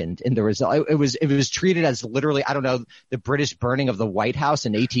happened in the result. It was treated as literally, the British burning of the White House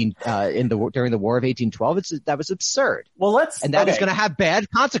during the War of 1812. That was absurd. Well, that is going to have bad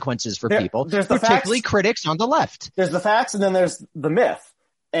consequences for people, particularly critics on the left. There's the facts, and then there's the myth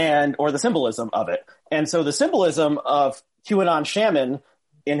or the symbolism of it. And so the symbolism of QAnon shaman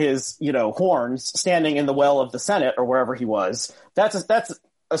in his, horns standing in the well of the Senate or wherever he was, that's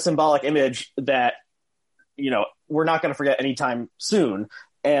a symbolic image that, we're not going to forget anytime soon.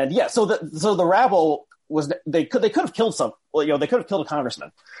 And so the rabble they could have killed they could have killed a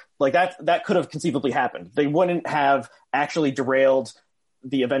congressman. That could have conceivably happened. They wouldn't have actually derailed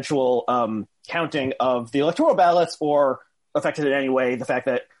the eventual counting of the electoral ballots or affected in any way the fact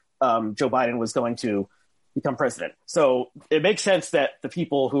that Joe Biden was going to become president. So it makes sense that the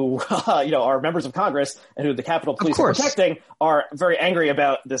people who are members of Congress and who the Capitol Police are protecting are very angry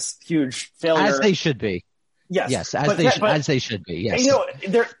about this huge failure. As they should be. Yes, as they should be. Yes.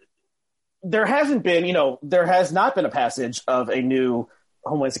 There hasn't been, there has not been a passage of a new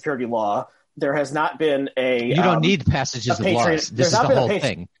Homeland Security law there has not been a. You don't need passages of laws. This is the whole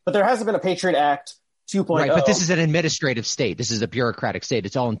thing. But there hasn't been a Patriot Act 2.0. Right, but this is an administrative state. This is a bureaucratic state.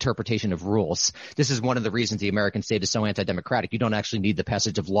 It's all interpretation of rules. This is one of the reasons the American state is so anti-democratic. You don't actually need the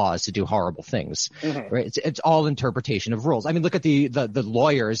passage of laws to do horrible things. Mm-hmm. Right? It's all interpretation of rules. I mean, look at the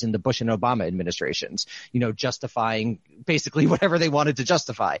lawyers in the Bush and Obama administrations, justifying basically whatever they wanted to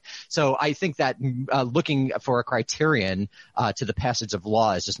justify. So I think that looking for a criterion to the passage of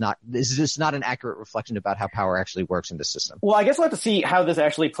law is just not an accurate reflection about how power actually works in this system. Well, I guess we'll have to see how this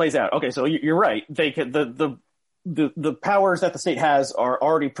actually plays out. Okay, so you're right. The powers that the state has are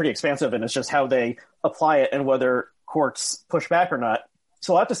already pretty expansive, and it's just how they apply it and whether courts push back or not.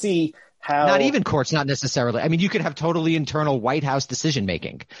 So we'll have to see how. Not even courts, not necessarily. I mean, you could have totally internal White House decision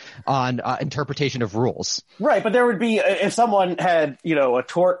making on interpretation of rules. Right, but there would be, if someone had a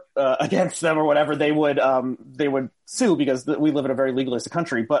tort against them or whatever, they would sue because we live in a very legalistic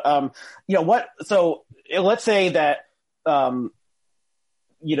country. But So let's say that.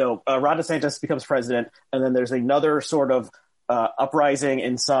 Ron DeSantis becomes president, and then there's another sort of uprising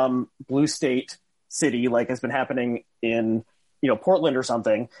in some blue state city, like has been happening in, Portland or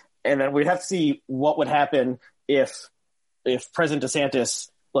something. And then we'd have to see what would happen if President DeSantis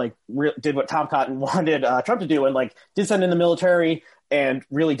did what Tom Cotton wanted Trump to do, and did send in the military and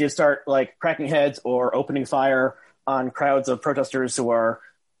really did start cracking heads or opening fire on crowds of protesters who are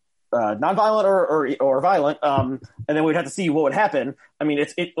nonviolent or violent, and then we'd have to see what would happen. I mean,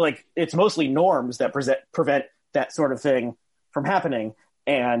 it's mostly norms that prevent that sort of thing from happening.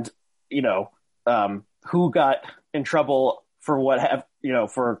 And who got in trouble for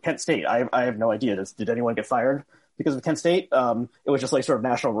for Kent State? I have no idea. Did anyone get fired because of Kent State? It was just sort of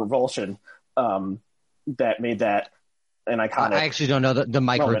national revulsion that made that an iconic. I actually don't know the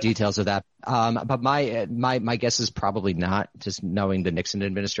micro moment. Details of that. But my guess is probably not, just knowing the Nixon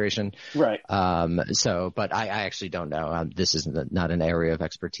administration. Right. But I actually don't know. This is not an area of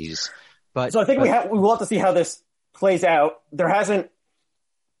expertise. But so I think we will have to see how this plays out. There hasn't,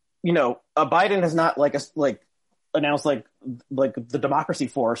 Biden has not announced the democracy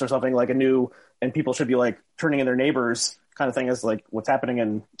force or something, a new, and people should be turning in their neighbors kind of thing, as what's happening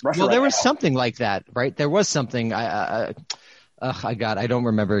in Russia. Well, there was something like that, right? There was something. I don't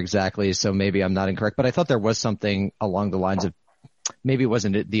remember exactly, so maybe I'm not incorrect, but I thought there was something along the lines of, maybe it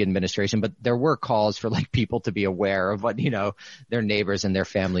wasn't the administration, but there were calls for people to be aware of what their neighbors and their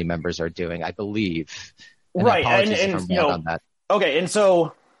family members are doing, I believe. And right, and on that. Okay, and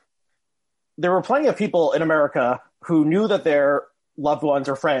so there were plenty of people in America who knew that their loved ones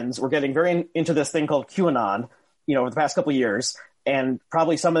or friends were getting very into this thing called QAnon, over the past couple of years, and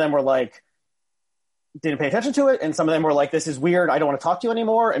probably some of them were didn't pay attention to it, and some of them were this is weird, I don't want to talk to you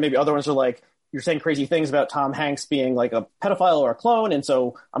anymore, and maybe other ones are you're saying crazy things about Tom Hanks being a pedophile or a clone, and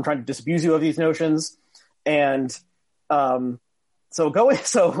so I'm trying to disabuse you of these notions. And so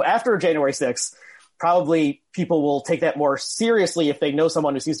after January 6th, probably people will take that more seriously if they know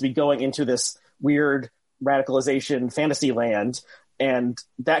someone who seems to be going into this weird radicalization fantasy land and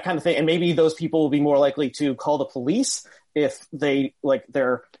that kind of thing. And maybe those people will be more likely to call the police if they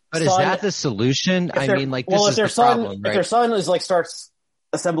their But son, is that the solution? I mean, this is the problem, right? If their son is starts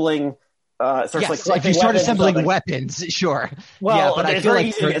assembling if you start assembling weapons, sure. Well, yeah, but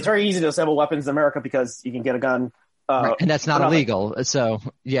it's very easy to assemble weapons in America because you can get a gun. Right. And that's not illegal. So,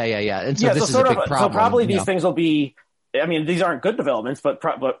 yeah. And so this is a big problem. So probably these things will be, I mean, these aren't good developments, but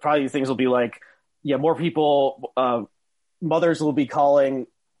probably these things will be more people, mothers will be calling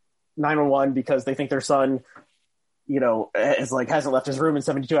 911 because they think their son, is hasn't left his room in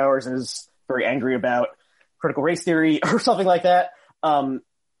 72 hours and is very angry about critical race theory or something like that.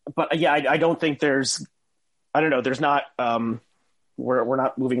 But yeah, I don't think there's not, we're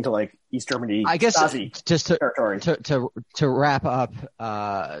not moving to East Germany. I guess Stasi just territory. to wrap up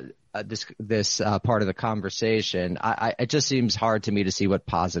this part of the conversation, it just seems hard to me to see what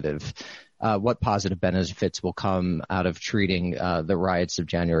positive benefits will come out of treating the riots of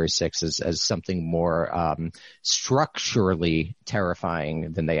January 6th as something more structurally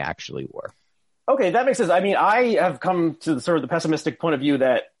terrifying than they actually were. Okay, that makes sense. I mean, I have come to the pessimistic point of view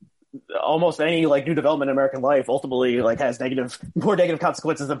that almost any new development in American life ultimately has more negative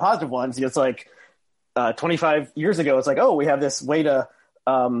consequences than positive ones. It's 25 years ago, it's we have this way to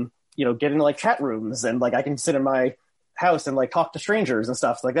get into chat rooms and I can sit in my house and talk to strangers and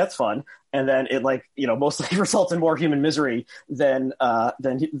stuff. That's fun. And then it mostly results in more human misery than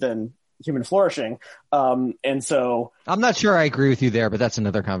human flourishing. And so I'm not sure I agree with you there, but that's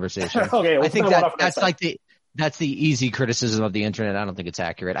another conversation. Okay, I think that's that's the easy criticism of the internet. I don't think it's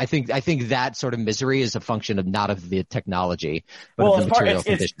accurate. I think that sort of misery is a function of not of the technology, but of the material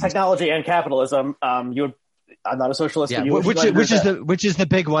conditions. It's technology and capitalism. I'm not a socialist, but which is the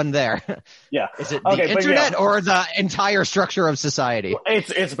big one there. Yeah. Is it the internet or the entire structure of society?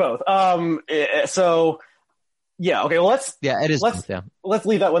 It's both. So yeah, okay. Well, let's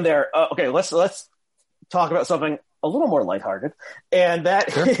leave that one there. Okay, let's talk about something a little more lighthearted, and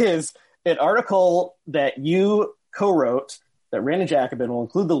that is an article that you co-wrote that Randon Jacobin will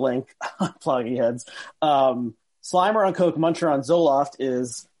include the link on Flogging Heads. Slimer on Coke, Muncher on Zoloft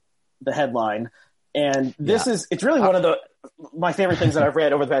is the headline. And it's really one of my favorite things that I've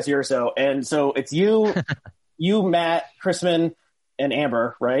read over the past year or so. And so it's you, Matt, Chrisman, and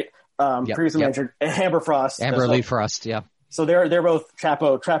Amber, right? Previously mentioned Amber Frost. Amber Lee Frost, yeah. So they're both Trap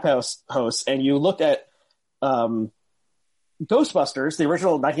House hosts, and you looked at Ghostbusters, the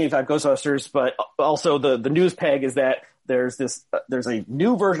original 1985 Ghostbusters, but also the news peg is that there's a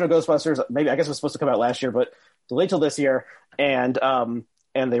new version of Ghostbusters. Maybe I guess it was supposed to come out last year, but delayed till this year. And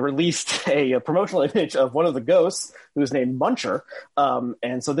they released a promotional image of one of the ghosts who's named Muncher.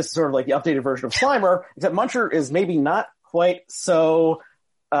 And so this is sort of like the updated version of Slimer, except Muncher is maybe not quite so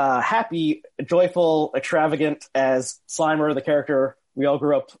happy, joyful, extravagant as Slimer, the character we all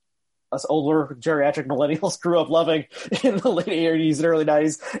grew up, us older geriatric millennials grew up loving in the late 80s and early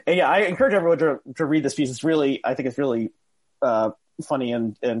 90s. And yeah, I encourage everyone to read this piece. I think it's really funny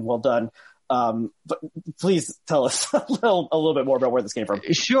and well done. But please tell us a little bit more about where this came from.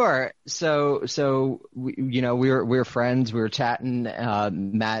 Sure. So we're friends. We were chatting,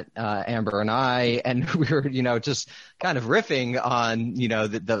 Matt, Amber, and I, and we were just kind of riffing on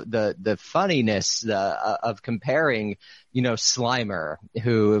the funniness of comparing Slimer,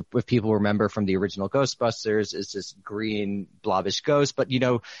 who, if people remember from the original Ghostbusters, is this green blobbish ghost, but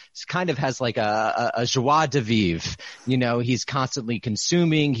kind of has like a joie de vivre. He's constantly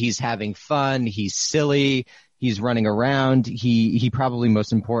consuming, he's having fun, he's silly, he's running around. He probably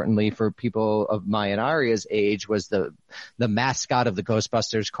most importantly for people of my and Arya's age was the mascot of the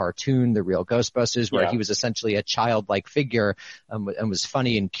Ghostbusters cartoon, the real Ghostbusters, where he was essentially a childlike figure and was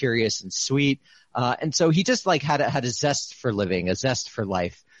funny and curious and sweet. And so he just like had a zest for living, a zest for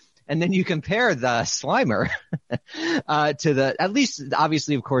life. And then you compare the Slimer to at least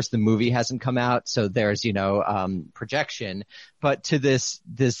obviously, of course, the movie hasn't come out. So there's, projection, but to this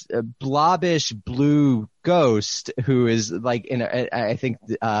blobbish blue ghost who is like I think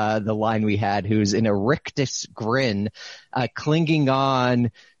the line we had, who's in a rictus grin, clinging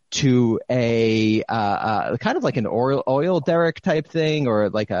on to a kind of like an oil derrick type thing, or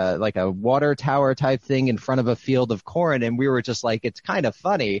like a water tower type thing in front of a field of corn. And we were just like, it's kind of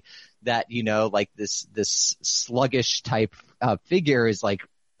funny that like this sluggish type figure is like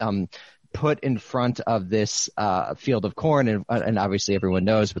put in front of this field of corn, and obviously everyone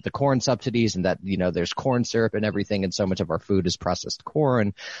knows with the corn subsidies and that there's corn syrup and everything, and so much of our food is processed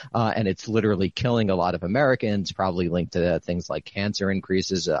corn, and it's literally killing a lot of Americans, probably linked to things like cancer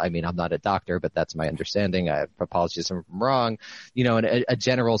increases. I mean, I'm not a doctor, but that's my understanding. I apologize if I'm wrong. And a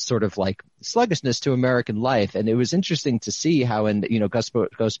general sort of like sluggishness to American life. And it was interesting to see how in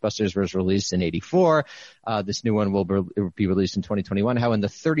Ghostbusters was released in '84. This new one will be released in 2021. How in the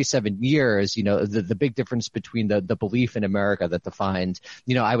 37 years, the big difference between the belief in America that defined,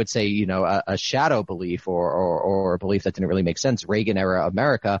 I would say, a shadow belief or a belief that didn't really make sense, Reagan era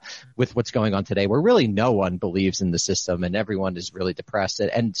America, with what's going on today, where really no one believes in the system and everyone is really depressed.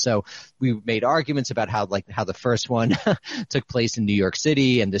 And so we made arguments about how the first one took place in New York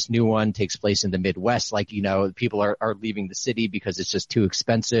City and this new one takes place in the Midwest. Like, people are leaving the city because it's just too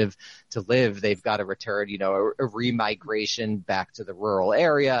expensive to live. They've got to return, a remigration back to the rural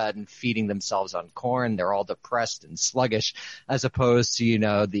area and feeding themselves on corn. They're all depressed and sluggish, as opposed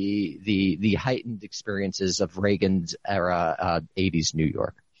to, the heightened experiences of Reagan's era, 80s New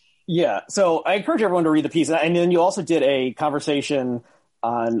York. Yeah. So I encourage everyone to read the piece. And then you also did a conversation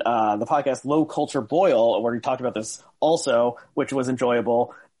on the podcast Low Culture Boil, where you talked about this also, which was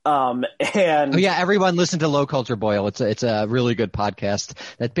enjoyable. Everyone listen to Low Culture Boil. It's a really good podcast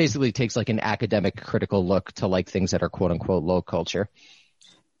that basically takes like an academic critical look to like things that are quote unquote low culture.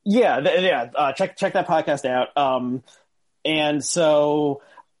 Yeah. Check that podcast out. And so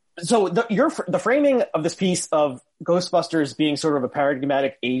the framing of this piece of Ghostbusters being sort of a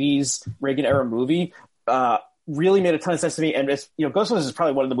paradigmatic 80s Reagan era movie, really made a ton of sense to me. And it's, Ghostbusters is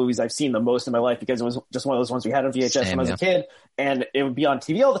probably one of the movies I've seen the most in my life, because it was just one of those ones we had on VHS when I was a kid, and it would be on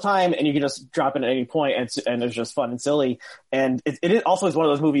TV all the time, and you could just drop in at any point, and it was just fun and silly. And it also is one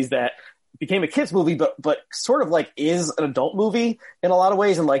of those movies that became a kids movie, but sort of like is an adult movie in a lot of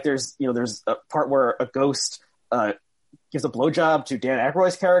ways. And like there's a part where a ghost gives a blowjob to Dan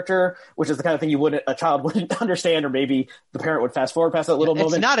Aykroyd's character, which is the kind of thing a child wouldn't understand, or maybe the parent would fast forward past that little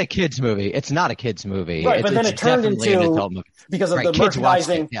moment. It's not a kids movie. Right, but then it turned into an adult movie because of the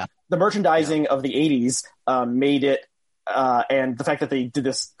merchandising. The merchandising of the 80s made it, and the fact that they did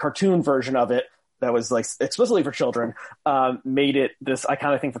this cartoon version of it that was like explicitly for children, made it this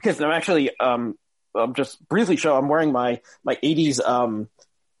iconic thing for kids. And I'm actually, just briefly I'm wearing my 80s,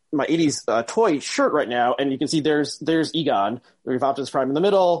 my 80s toy shirt right now, and you can see there's Egon. We have Optimus Prime in the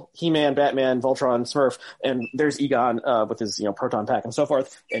middle, He-Man, Batman, Voltron, Smurf, and there's Egon with his proton pack and so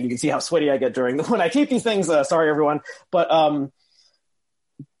forth. And you can see how sweaty I get when I tape these things. Sorry, everyone, but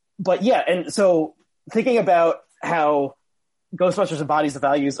yeah. And so thinking about how Ghostbusters embodies the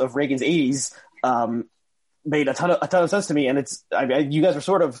values of Reagan's 80s made a ton of sense to me. And you guys are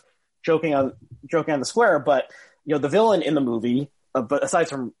sort of joking on the square, but the villain in the movie. But aside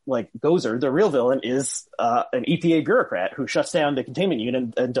from like Gozer, the real villain is an EPA bureaucrat who shuts down the containment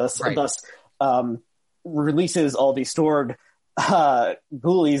unit and thus releases all these stored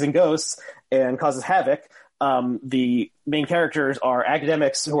ghoulies and ghosts and causes havoc. The main characters are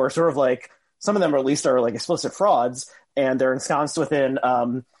academics who are sort of like, some of them at least are like explicit frauds, and they're ensconced within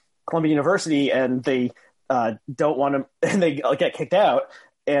Columbia University, and they don't want to, and they get kicked out,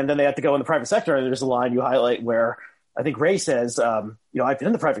 and then they have to go in the private sector. And there's a line you highlight where I think Ray says, I've been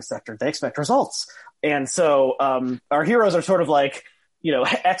in the private sector. They expect results. And so our heroes are sort of like,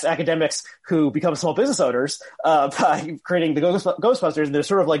 ex-academics who become small business owners by creating the Ghostbusters. And they're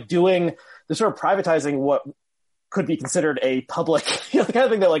sort of privatizing what could be considered a public, the kind of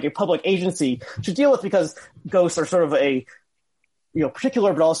thing that like a public agency should deal with, because ghosts are sort of a,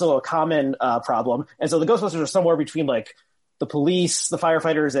 particular, but also a common problem. And so the Ghostbusters are somewhere between like the police, the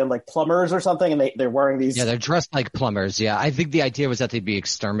firefighters, and like plumbers or something, and they're wearing these. Yeah, they're dressed like plumbers. Yeah, I think the idea was that they'd be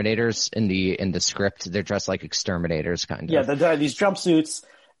exterminators in the script. They're dressed like exterminators, kind of. Yeah, they're these jumpsuits,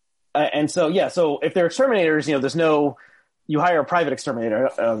 and so so if they're exterminators, you hire a private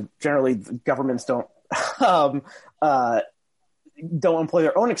exterminator. Generally, governments don't employ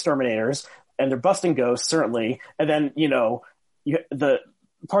their own exterminators, and they're busting ghosts certainly. And then the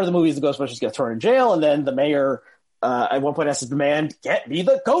part of the movie is the Ghostbusters get thrown in jail, and then the mayor. At one point has to demand, get me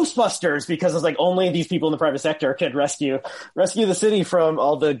the Ghostbusters, because it's like only these people in the private sector can rescue the city from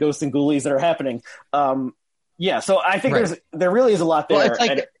all the ghosts and ghoulies that are happening. So I think there really is a lot there.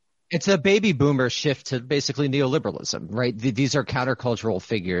 Well, it's a baby boomer shift to basically neoliberalism, right? These are countercultural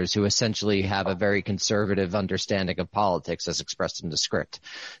figures who essentially have a very conservative understanding of politics as expressed in the script,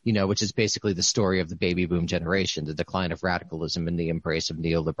 which is basically the story of the baby boom generation, the decline of radicalism and the embrace of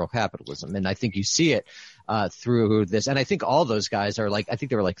neoliberal capitalism. And I think you see it through this. And I think all those guys are like, I think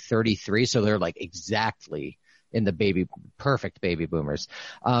they were like 33. So they're like exactly in the perfect baby boomers.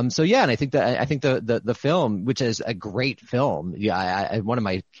 And I think the film, which is a great film. Yeah. One of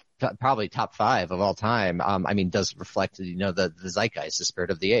my probably top 5 of all time. Does reflect, the zeitgeist, the spirit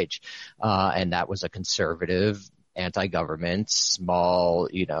of the age. And that was a conservative, anti-government, small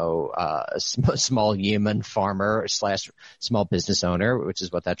yeoman farmer / small business owner, which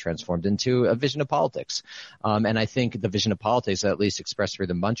is what that transformed into, a vision of politics. And I think the vision of politics, at least expressed through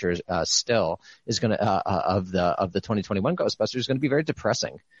the Munchers, still is going to, of the 2021 Ghostbusters, is going to be very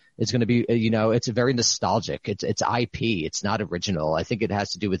depressing. It's going to be, it's very nostalgic. It's IP. It's not original. I think it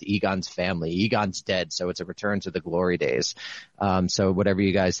has to do with Egon's family. Egon's dead, so it's a return to the glory days. So whatever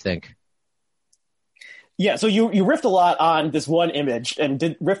you guys think. Yeah, so you riffed a lot on this one image, and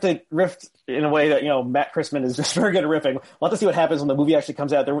riffed in a way that Matt Christman is just very good at riffing. We'll have to see what happens when the movie actually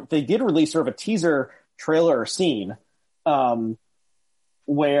comes out. They did release sort of a teaser trailer scene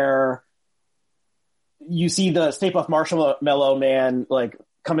where you see the Stay Puft Marshmallow Man like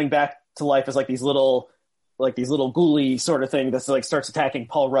coming back to life as like these little ghoulie sort of thing that's like starts attacking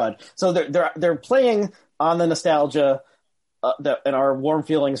Paul Rudd. So they're playing on the nostalgia and our warm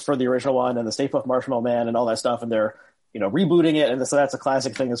feelings for the original one and the Stay Puft Marshmallow Man and all that stuff, and they're rebooting it, and so that's a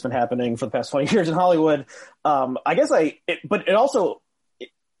classic thing that's been happening for the past 20 years in Hollywood. But it also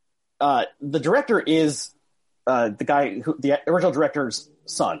the director is the guy who the original director's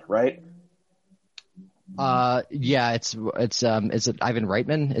son, right? It's is it Ivan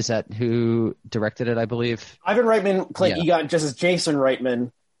Reitman? Is that who directed it? I believe Ivan Reitman played Egon, just as Jason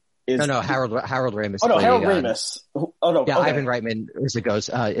Reitman is. No, Harold Ramis. Oh no, Harold Ramis. Oh no, yeah, okay. Ivan Reitman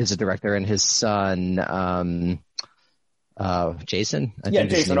is a director, and his son, Jason. I think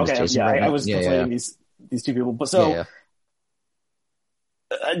Jason. Okay, Jason I was conflating these two people, but so.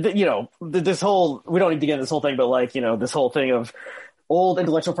 This whole, we don't need to get into this whole thing, but like, this whole thing of old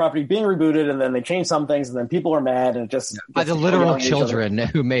intellectual property being rebooted, and then they change some things, and then people are mad, and it just by the literal children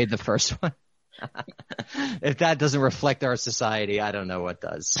who made the first one. If that doesn't reflect our society, I don't know what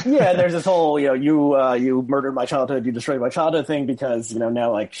does. Yeah, there's this whole, you murdered my childhood, you destroyed my childhood thing because,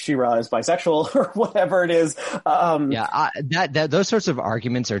 now like She-Ra is bisexual or whatever it is. Those sorts of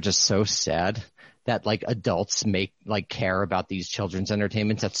arguments are just so sad that like adults care about these children's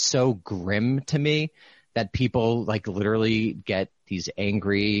entertainments. That's so grim to me that people like literally get these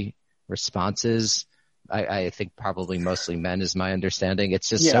angry responses. I think probably mostly men is my understanding. It's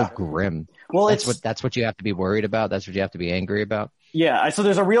just so grim. Well, that's what you have to be worried about. That's what you have to be angry about. Yeah. So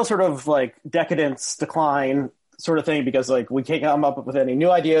there's a real sort of like decadence decline sort of thing because like we can't come up with any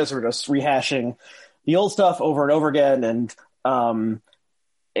new ideas. We're just rehashing the old stuff over and over again. Another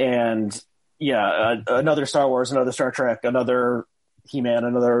Star Wars, another Star Trek, another He-Man,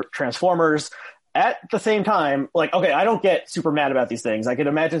 another Transformers. At the same time, like, okay, I don't get super mad about these things. I could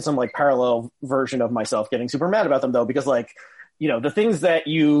imagine some like parallel version of myself getting super mad about them though, because like, the things that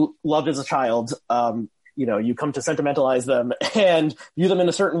you loved as a child, you come to sentimentalize them and view them in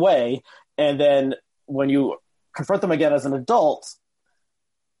a certain way. And then when you confront them again as an adult,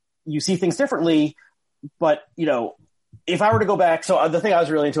 you see things differently. But, if I were to go back, so the thing I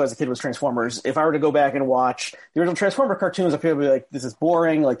was really into as a kid was Transformers. If I were to go back and watch the original Transformer cartoons, I'd be like, this is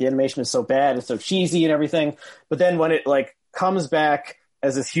boring. Like the animation is so bad. It's so cheesy and everything. But then when it like comes back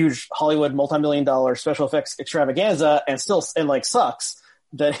as this huge Hollywood multi-million-dollar special effects extravaganza and sucks,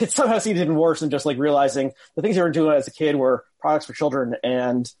 then it somehow seems even worse than just like realizing the things you were doing as a kid were products for children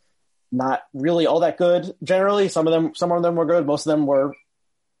and not really all that good. Generally, some of them were good. Most of them were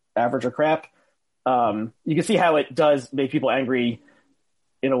average or crap. You can see how it does make people angry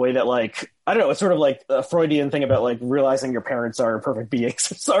in a way that like, I don't know, it's sort of like a Freudian thing about like realizing your parents are perfect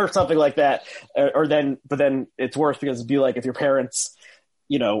beings or something like that. But then it's worse because it'd be like if your parents,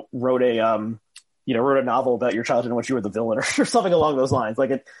 wrote a novel about your childhood in which you were the villain or something along those lines.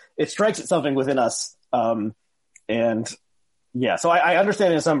 Like it strikes at something within us. So I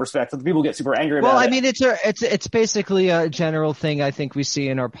understand in some respects that the people get super angry about it. Well, I mean, it's basically a general thing I think we see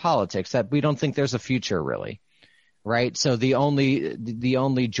in our politics that we don't think there's a future really, right? So the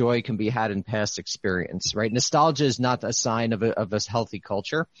only joy can be had in past experience, right? Nostalgia is not a sign of a healthy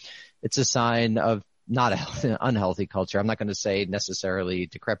culture. It's a sign of not an unhealthy culture. I'm not going to say necessarily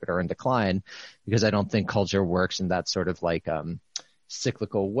decrepit or in decline because I don't think culture works in that sort of like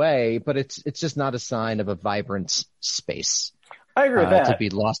cyclical way, but it's just not a sign of a vibrant space. I agree with that. To be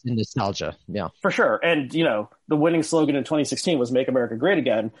lost in nostalgia. Yeah, for sure. And, the winning slogan in 2016 was Make America Great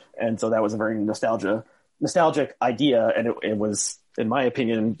Again. And so that was a very nostalgic idea. And it was, in my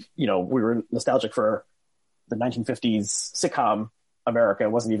opinion, we were nostalgic for the 1950s sitcom America.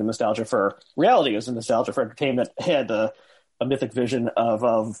 It wasn't even nostalgia for reality. It was a nostalgia for entertainment. It had a mythic vision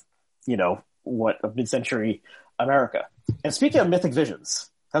of mid-century America. And speaking of mythic visions,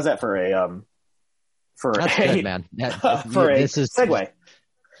 how's that for a That's good, man. Segue.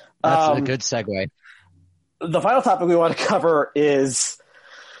 That's a good segue. The final topic we want to cover is,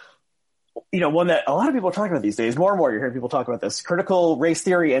 one that a lot of people are talking about these days. More and more you're hearing people talk about this critical race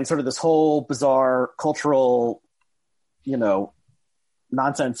theory and sort of this whole bizarre cultural,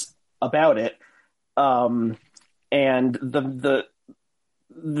 nonsense about it. And the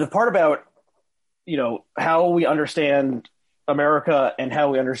part about, how we understand America and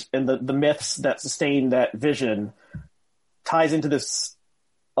how we understand the myths that sustain that vision ties into this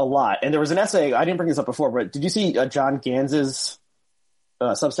a lot. And there was an essay, I didn't bring this up before, but did you see John Ganz's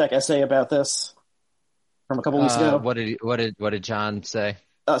Substack essay about this from a couple weeks ago? What did John say?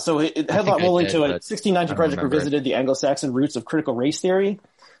 So it had a lot more into it. 1619 Project Revisited the Anglo-Saxon Roots of Critical Race Theory.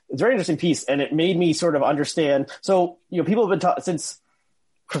 It's a very interesting piece, and it made me sort of understand. So, people have been taught since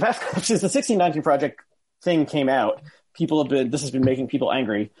the 1619 Project thing came out, this has been making people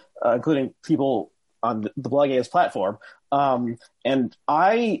angry, including people on the Blogging Heads platform. And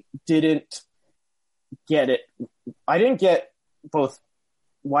I didn't get it. I didn't get both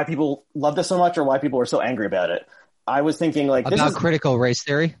why people love this so much or why people are so angry about it. I was thinking like about critical race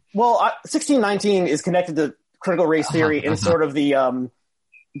theory. Well, 1619 is connected to critical race theory in sort of the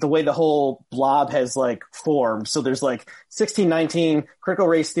way the whole blob has like formed. So there's like 1619 critical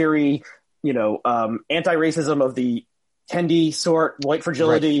race theory, anti-racism of the Kendi sort, white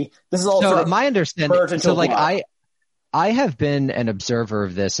fragility. Right. This is all so sort of my understanding. So like blob. I have been an observer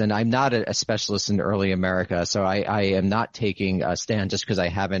of this, and I'm not a specialist in early America, so I am not taking a stand just because I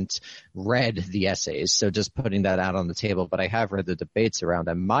haven't read the essays. So just putting that out on the table, but I have read the debates around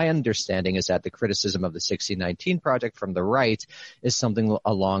them. My understanding is that the criticism of the 1619 Project from the right is something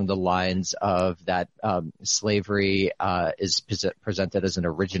along the lines of that slavery is presented as an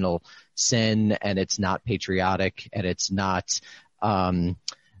original sin, and it's not patriotic, and it's not unovercomable.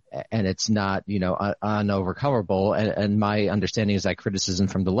 And my understanding is that criticism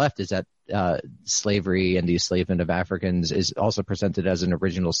from the left is that slavery and the enslavement of Africans is also presented as an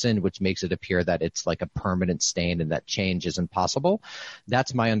original sin, which makes it appear that it's like a permanent stain and that change is impossible.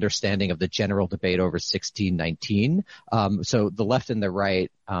 That's my understanding of the general debate over 1619. So the left and the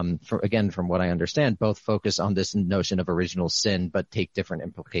right, from what I understand, both focus on this notion of original sin, but take different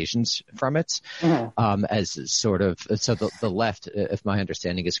implications from it. As sort of, so the left, if my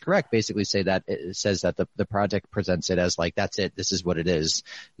understanding is correct, basically say that it says that the project presents it as like, that's it, this is what it is.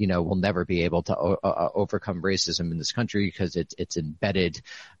 We'll never be able to overcome racism in this country because it's embedded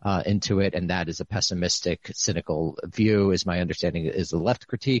into it, and that is a pessimistic, cynical view, is my understanding, is the left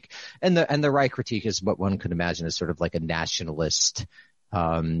critique, and the right critique is what one could imagine as sort of like a nationalist,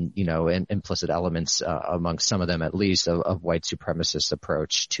 and implicit elements among some of them, at least, of white supremacist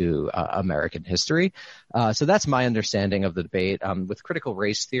approach to American history. So that's my understanding of the debate. With critical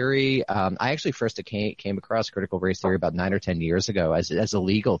race theory, I actually first came across critical race theory about 9 or 10 years ago as a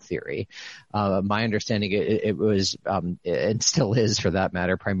legal theory. My understanding, it was, and still is for that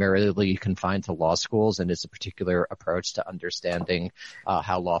matter, primarily confined to law schools, and it's a particular approach to understanding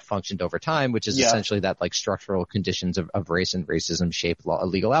how law functioned over time, which is essentially that like structural conditions of race and racism shape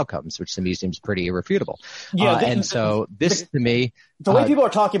legal outcomes, which to me seems pretty irrefutable. To me, the way people are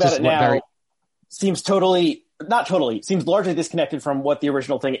talking about it now seems seems largely disconnected from what the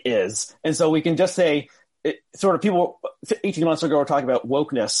original thing is. And so we can just say, people 18 months ago were talking about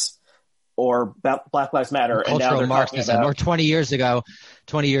wokeness or Black Lives Matter, and now they're Marxism, talking about, or 20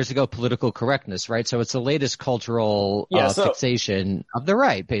 years ago, political correctness, right? So it's the latest cultural fixation of the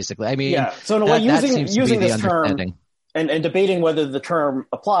right, basically. I mean, so in a way, using this term and debating whether the term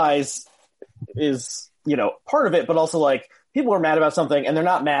applies is, part of it, but also like people are mad about something and they're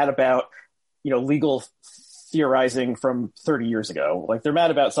not mad about, legal theorizing from 30 years ago. Like they're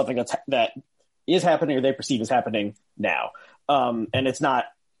mad about something that is happening or they perceive as happening now. And it's not,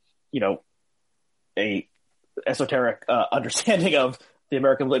 a esoteric understanding of the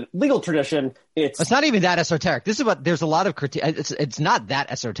American legal tradition. It's not even that esoteric. There's a lot of critique. It's not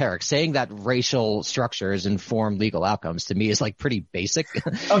that esoteric. Saying that racial structures inform legal outcomes to me is like pretty basic.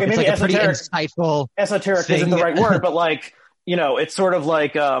 Okay, maybe like a pretty insightful. Esoteric isn't the right word, but like, it's sort of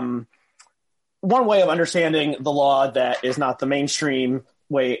like one way of understanding the law that is not the mainstream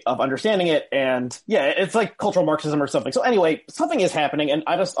way of understanding it. And it's like cultural Marxism or something. So anyway, something is happening, and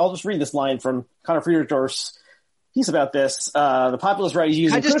I'll just read this line from Connor Friedrichsdorf's piece about this. The populist right is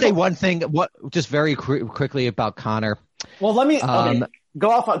using. Can I just say one thing? Just very quickly about Connor. Well, let me go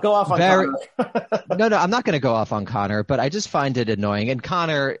off on Connor. No, I'm not going to go off on Connor, but I just find it annoying. And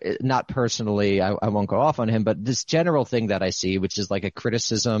Connor, not personally, I won't go off on him, but this general thing that I see, which is like a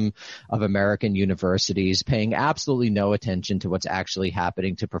criticism of American universities paying absolutely no attention to what's actually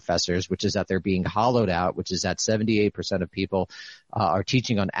happening to professors, which is that they're being hollowed out, which is that 78% of people are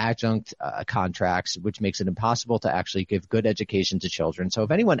teaching on adjunct contracts, which makes it impossible to actually give good education to children. So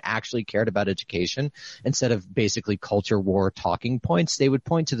if anyone actually cared about education, instead of basically culture war talking points, they would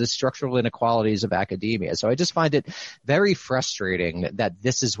point to the structural inequalities of academia. So I just find it very frustrating that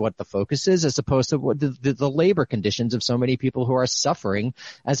this is what the focus is, as opposed to what the labor conditions of so many people who are suffering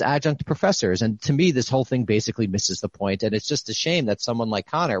as adjunct professors. And to me, this whole thing basically misses the point. And it's just a shame that someone like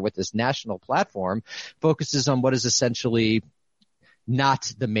Connor, with this national platform, focuses on what is essentially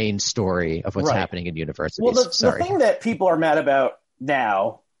not the main story of what's happening in universities. Well, the thing that people are mad about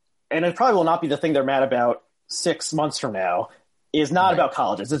now, and it probably will not be the thing they're mad about 6 months from now, is not about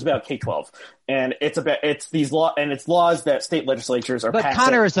colleges. It's about K-12, and it's these laws that state legislatures are. But passing.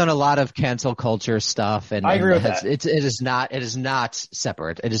 Connor has done a lot of cancel culture stuff, and I agree with that. It is not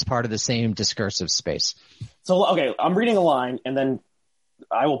separate. It is part of the same discursive space. So I'm reading a line, and then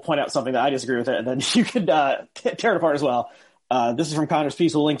I will point out something that I disagree with it, and then you could tear it apart as well. This is from Connor's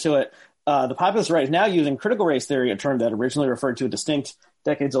piece. We'll link to it. The populist right is now using critical race theory, a term that originally referred to a distinct,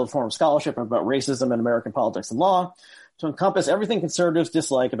 decades-old form of scholarship about racism in American politics and law, to encompass everything conservatives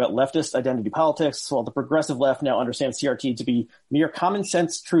dislike about leftist identity politics, while the progressive left now understands CRT to be mere common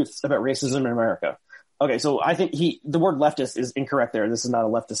sense truths about racism in America. Okay, so I think the word leftist is incorrect there. This is not a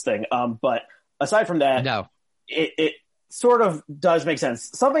leftist thing. But aside from that, no, it sort of does make sense.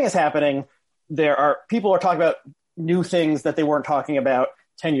 Something is happening. People are talking about new things that they weren't talking about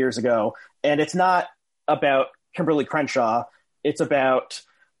 10 years ago. And it's not about Kimberly Crenshaw. It's about,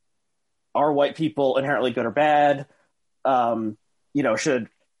 are white people inherently good or bad?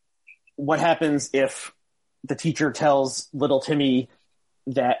 What happens if the teacher tells little Timmy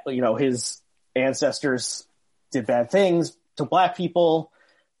that, his ancestors did bad things to black people?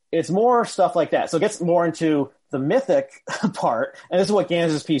 It's more stuff like that. So it gets more into the mythic part. And this is what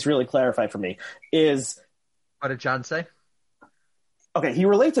Gans's piece really clarified for me is, what did John say? Okay. He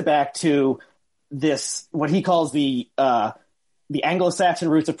relates it back to this, what he calls the Anglo-Saxon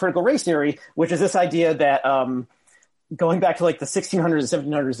roots of critical race theory, which is this idea that, going back to like the 1600s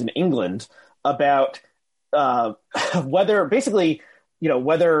and 1700s in England about, whether basically,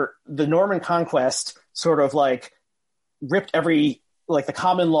 whether the Norman conquest sort of like ripped the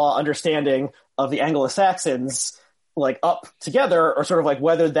common law understanding of the Anglo-Saxons like up together, or sort of like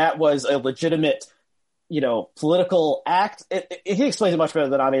whether that was a legitimate, political act. He explains it much better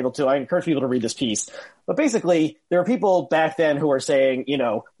than I'm able to. I encourage people to read this piece. But basically, there were people back then who were saying,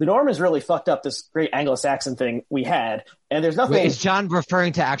 the Normans really fucked up this great Anglo-Saxon thing we had. And there's nothing... Wait, is John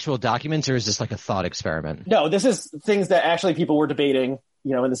referring to actual documents, or is this like a thought experiment? No, this is things that actually people were debating, in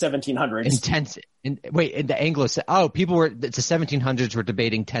the 1700s. In the the 1700s were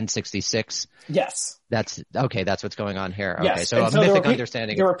debating 1066. Yes. That's what's going on here. Yes. Okay, so mythic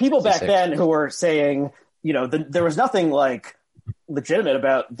understanding. There were people back then who were saying, there was nothing like legitimate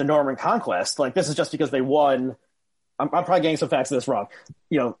about the Norman conquest. Like, this is just because they won. I'm probably getting some facts of this wrong.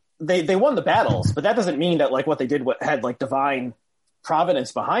 They won the battles, but that doesn't mean that like what they did had like divine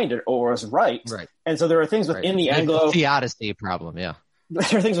providence behind it or was right. Right. And so there are things within the theodicy problem. Yeah.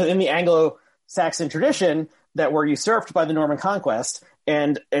 There are things within the Anglo-Saxon tradition that were usurped by the Norman conquest.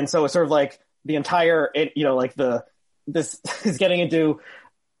 And so it's sort of like the entire, this is getting into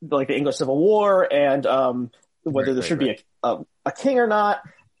like the English Civil War and whether there should be a king or not.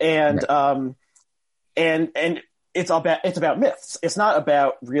 And and it's about myths. It's not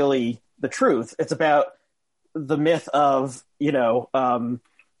about really the truth. It's about the myth of,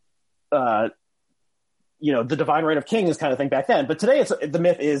 the divine right of kings kind of thing back then. But today the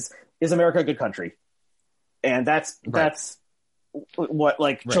myth is America a good country? And that's what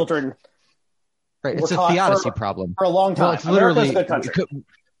like children. Right. It's a theodicy problem for a long time. Well, it's literally America's a good country.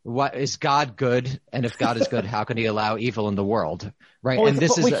 What is God good? And if God is good, how can he allow evil in the world? Right. Well, and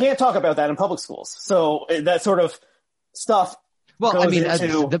we can't talk about that in public schools. So that sort of stuff. Well, I mean, as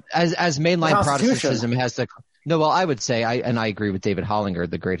mainline Protestantism has the no. Well, I would say, I agree with David Hollinger,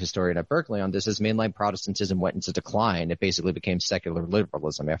 the great historian at Berkeley, on this. As mainline Protestantism went into decline, it basically became secular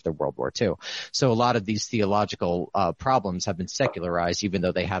liberalism after World War II. So a lot of these theological problems have been secularized, even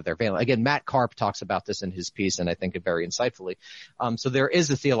though they have their valence. Again, Matt Karp talks about this in his piece, and I think it very insightfully. So there is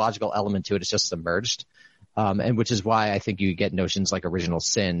a theological element to it. It's just submerged. And which is why I think you get notions like original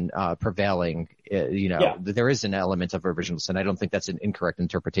sin prevailing. There is an element of original sin. I don't think that's an incorrect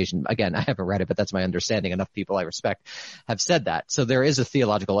interpretation. Again, I haven't read it, but that's my understanding. Enough people I respect have said that. So there is a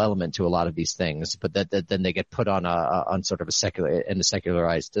theological element to a lot of these things, but that then they get put on on sort of a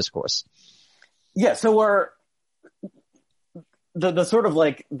secularized discourse. Yeah. So we're the sort of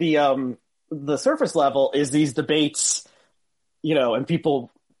like the surface level is these debates, and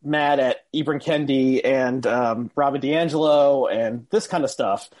people mad at Ibram Kendi and Robin DiAngelo and this kind of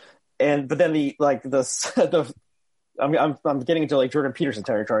stuff, but then I'm getting into like Jordan Peterson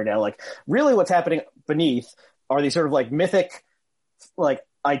territory now. Like, really, what's happening beneath are these sort of like mythic like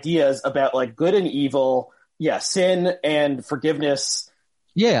ideas about like good and evil, sin and forgiveness.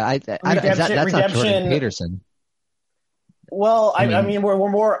 Yeah, that's redemption, not Jordan Peterson. Well, I mean, we're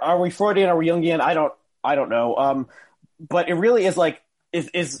more. Are we Freudian? Are we Jungian? I don't know. But it really is like.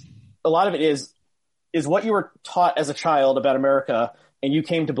 Is a lot of it is what you were taught as a child about America and you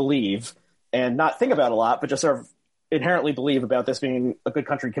came to believe and not think about a lot, but just sort of inherently believe about this being a good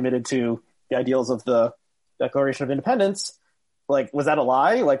country committed to the ideals of the Declaration of Independence. Like, was that a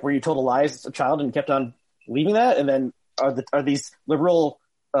lie? Like, were you told a lie as a child and kept on believing that? And then are these liberal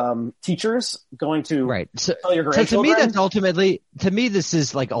teachers going to tell your grandchildren? So to me, this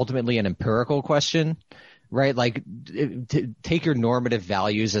is like ultimately an empirical question. Right, like to take your normative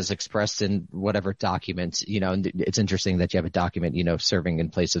values as expressed in whatever document, and it's interesting that you have a document, serving in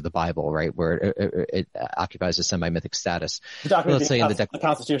place of the Bible, right, where it occupies a semi-mythic status. The document, let's say, the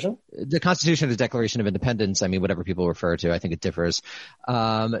Constitution? The Constitution, the Declaration of Independence, I mean, whatever people refer to, I think it differs.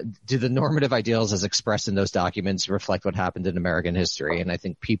 Do the normative ideals as expressed in those documents reflect what happened in American history? And I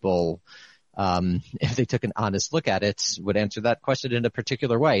think people if they took an honest look at it, would answer that question in a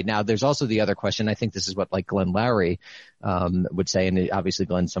particular way. Now, there's also the other question. I think this is what like Glenn Lowry would say, and obviously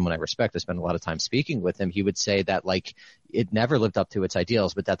Glenn's someone I respect. I spend a lot of time speaking with him. He would say that like it never lived up to its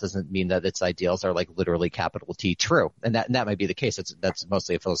ideals, but that doesn't mean that its ideals are like literally capital T true. And that might be the case. That's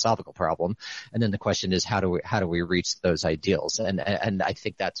mostly a philosophical problem. And then the question is, how do we reach those ideals? And I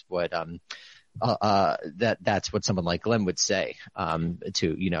think that's what that's what someone like Glenn would say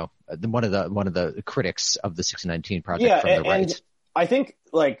to one of the critics of the 1619 project from the right. And I think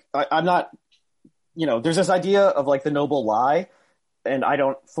like I'm not, there's this idea of like the noble lie, and I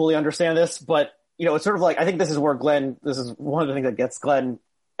don't fully understand this, but it's sort of like, I think this is one of the things that gets Glenn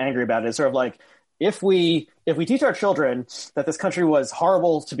angry about it. It's sort of like, if we teach our children that this country was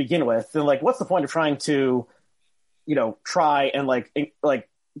horrible to begin with, then like what's the point of trying to try and like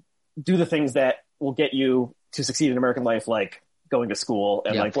do the things that will get you to succeed in American life, like going to school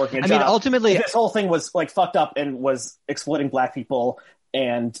and like working a job. I mean, ultimately, if this whole thing was like fucked up and was exploiting black people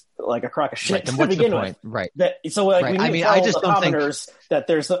and like a crock of shit to begin with. Right. So like we need to tell the commoners that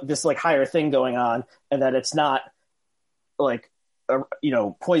there's this like higher thing going on, and that it's not like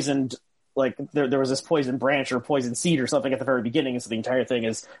poisoned. Like there was this poison branch or poison seed or something at the very beginning, and so the entire thing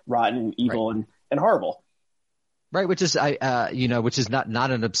is rotten, evil, and horrible. Right, which is which is not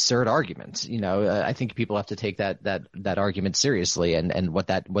an absurd argument. I think people have to take that argument seriously and what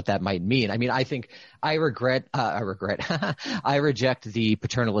that might mean. I mean, I think I reject the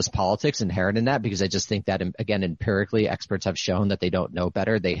paternalist politics inherent in that, because I just think that, again, empirically experts have shown that they don't know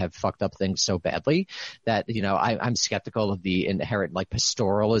better. They have fucked up things so badly that I'm skeptical of the inherent like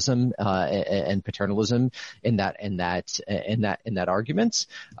pastoralism and paternalism in that argument.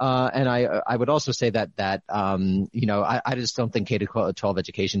 And I would also say that I just don't think K-12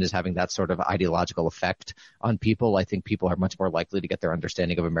 education is having that sort of ideological effect on people. I think people are much more likely to get their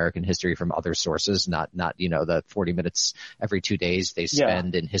understanding of American history from other sources, not the 40 minutes every 2 days they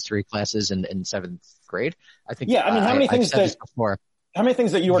spend in history classes in seventh grade. I think. Yeah, I mean, how many things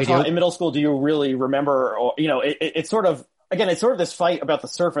that you were taught in middle school do you really remember? Or it's sort of. Again, it's sort of this fight about the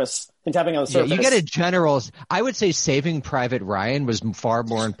surface and tapping on the surface. Yeah, you get a general. I would say Saving Private Ryan was far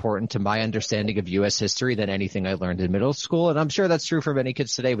more important to my understanding of U.S. history than anything I learned in middle school. And I'm sure that's true for many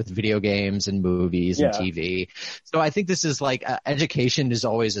kids today with video games and movies and TV. So I think this is like education is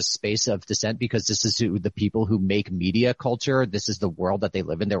always a space of dissent, because this is the people who make media culture. This is the world that they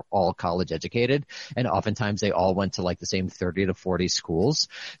live in. They're all college educated. And oftentimes they all went to like the same 30 to 40 schools.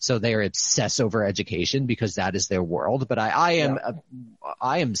 So they're obsessed over education because that is their world. But I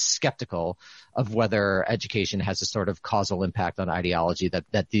am skeptical of whether education has a sort of causal impact on ideology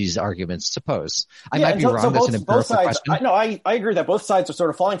that these arguments suppose. I might be wrong. That's an empirical question. I agree that both sides are sort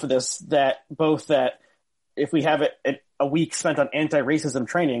of falling for this, that if we have a week spent on anti-racism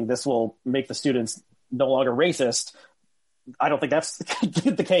training, this will make the students no longer racist. I don't think that's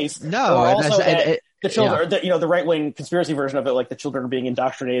the case. No, or also the children, the right-wing conspiracy version of it, like the children are being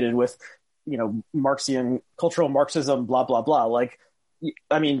indoctrinated with Marxian cultural Marxism, blah, blah, blah. Like,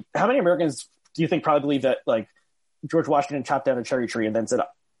 I mean, how many Americans do you think probably believe that like George Washington chopped down a cherry tree and then said,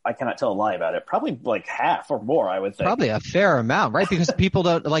 I cannot tell a lie about it? Probably like half or more, I would think. Probably a fair amount, right? Because people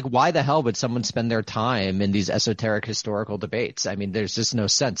don't like, why the hell would someone spend their time in these esoteric historical debates? I mean, there's just no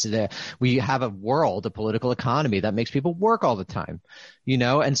sense. We have a political economy that makes people work all the time,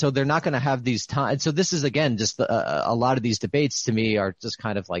 and so they're not going to have these times. So this is, again, just a lot of these debates to me are just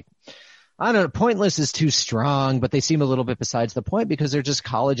kind of like, I don't know, pointless is too strong, but they seem a little bit besides the point, because they're just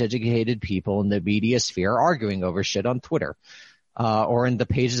college-educated people in the media sphere arguing over shit on Twitter or in the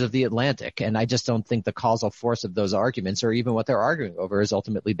pages of The Atlantic. And I just don't think the causal force of those arguments, or even what they're arguing over, is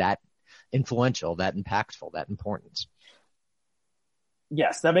ultimately that influential, that impactful, that important.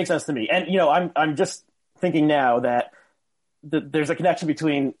 Yes, that makes sense to me. And, I'm just thinking now that there's a connection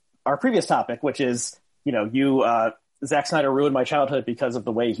between our previous topic, which is, Zack Snyder ruined my childhood because of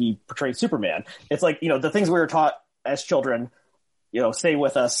the way he portrayed Superman. It's like, the things we were taught as children, stay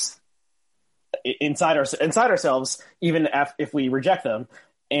with us inside ourselves, even if we reject them.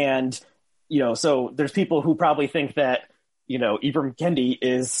 And, so there's people who probably think that, Ibram Kendi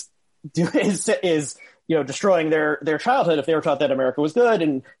is destroying their childhood if they were taught that America was good.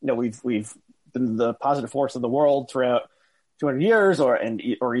 And, we've been the positive force of the world throughout 200 years, or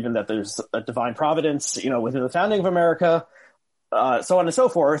even that there's a divine providence, within the founding of America, so on and so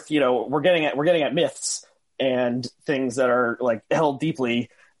forth. We're getting at myths and things that are like held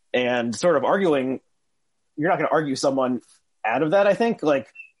deeply, and sort of arguing. You're not going to argue someone out of that. I think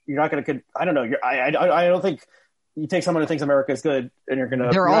like you're not going to. I don't know. I don't think you take someone who thinks America is good and you're going to.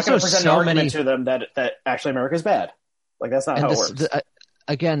 There are also present an argument to them that actually America is bad. Like that's not how it works.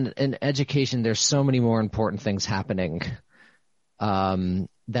 again, in education, there's so many more important things happening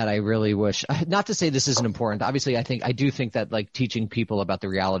that I really wish, not to say this isn't important. Obviously, I do think that like teaching people about the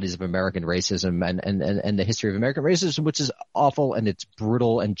realities of American racism and the history of American racism, which is awful and it's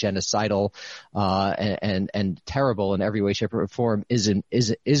brutal and genocidal, and terrible in every way, shape, or form is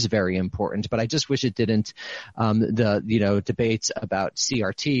very important. But I just wish it didn't, debates about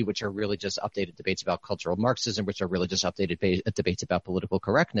CRT, which are really just updated debates about cultural Marxism, which are really just updated debates about political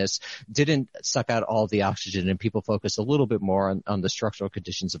correctness, didn't suck out all the oxygen and people focus a little bit more on the structural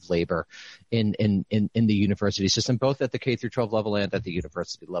conditions of labor in the university system, both at the K through 12 level and at the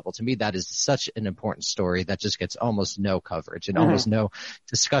university level. To me, that is such an important story that just gets almost no coverage and almost no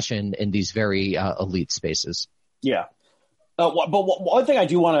discussion in these very elite spaces. Yeah. But one thing I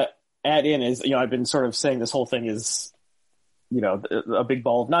do want to add in is, I've been sort of saying this whole thing is, a big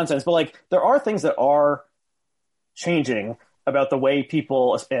ball of nonsense, but like there are things that are changing about the way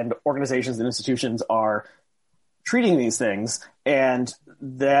people and organizations and institutions are treating these things, and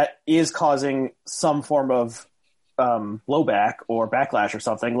that is causing some form of blowback or backlash or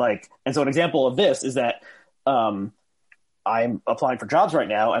something. And so an example of this is that I'm applying for jobs right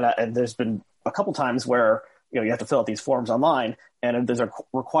now, and there's been a couple times where you have to fill out these forms online, and there's a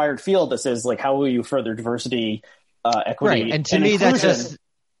required field that says like, how will you further diversity, equity, right? And to me, inclusion? that's just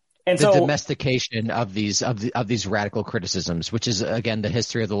the domestication of these radical criticisms, which is again the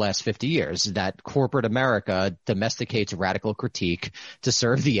history of the last 50 years, that corporate America domesticates radical critique to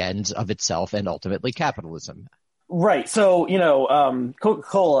serve the ends of itself and ultimately capitalism. Right. So,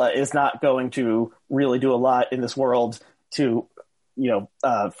 Coca-Cola is not going to really do a lot in this world to,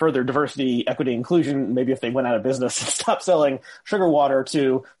 further diversity, equity, inclusion. Maybe if they went out of business and stopped selling sugar water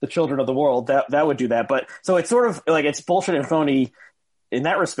to the children of the world, that would do that. But so it's sort of like it's bullshit and phony in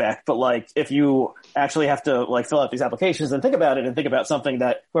that respect. But like, if you actually have to like fill out these applications and think about it and think about something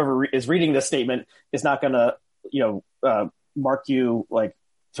that whoever is reading this statement is not going to, mark you, like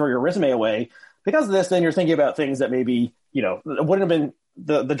throw your resume away because of this, then you're thinking about things that maybe, wouldn't have been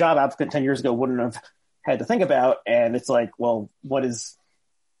the job applicant 10 years ago wouldn't have had to think about. And it's like, well,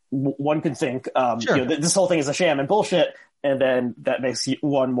 one can think, sure. This whole thing is a sham and bullshit. And then that makes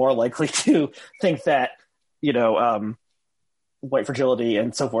one more likely to think that, white fragility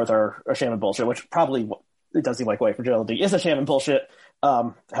and so forth are a sham and bullshit, which probably it does seem like white fragility is a sham and bullshit.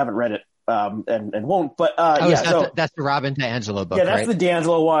 Haven't read it and won't, but that's the Robin DiAngelo book. Yeah, that's right? The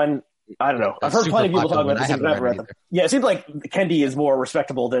DiAngelo one. I don't know. I've heard plenty of people talk about this. I've never read them. Yeah, it seems like Kendi is more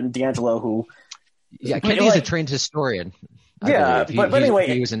respectable than DiAngelo, who. Yeah, Kendi is a trained historian. But anyway,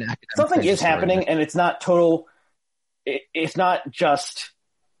 he was an academic something is historian. happening, and it's not total. It's not just.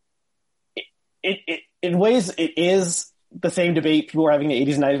 It in ways it is the same debate people were having in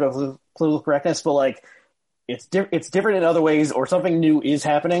the 80s and 90s about political correctness, but like it's different in other ways, or something new is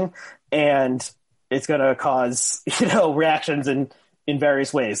happening, and it's going to cause reactions in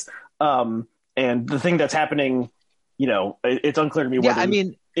various ways. And the thing that's happening, it's unclear to me. Yeah,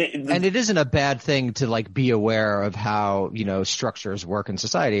 and it isn't a bad thing to like be aware of how structures work in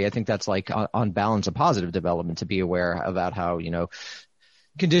society. I think that's like on balance a positive development to be aware about how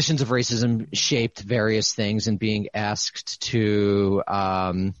conditions of racism shaped various things, and being asked to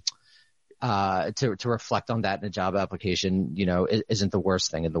reflect on that in a job application, isn't the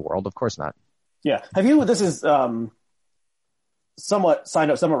worst thing in the world. Of course not. Yeah. This is somewhat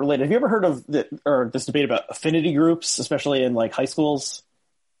related. Have you ever heard of this debate about affinity groups, especially in like high schools?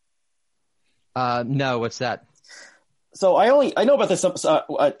 No, what's that? So I know about this.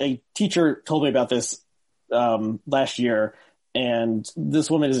 A teacher told me about this last year. And this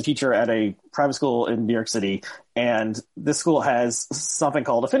woman is a teacher at a private school in New York City, and this school has something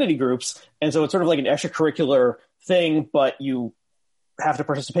called affinity groups. And so it's sort of like an extracurricular thing, but you have to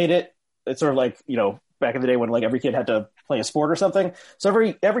participate in it. It's sort of like, back in the day when like every kid had to play a sport or something. So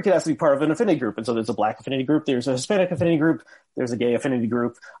every kid has to be part of an affinity group. And so there's a Black affinity group, there's a Hispanic affinity group, there's a gay affinity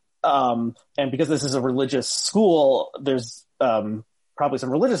group. And because this is a religious school, there's probably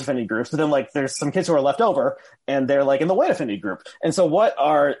some religious affinity groups, but then like there's some kids who are left over and they're like in the white affinity group. And so what's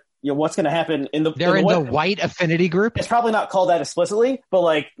going to happen in the white affinity group? It's probably not called that explicitly, but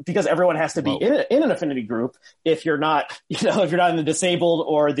like, because everyone has to be in an affinity group. If you're not, if you're not in the disabled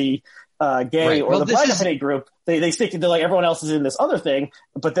or the gay or the Black affinity group, they stick to like everyone else is in this other thing.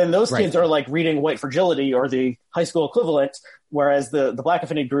 But then those kids are like reading White Fragility or the high school equivalent, whereas the Black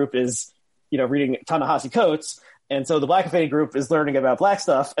affinity group is, reading Ta-Nehisi Coates. And so the Black affinity group is learning about Black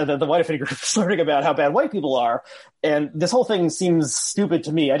stuff, and then the white affinity group is learning about how bad white people are. And this whole thing seems stupid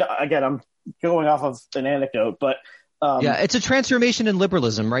to me. Again, I'm going off of an anecdote, but Yeah, it's a transformation in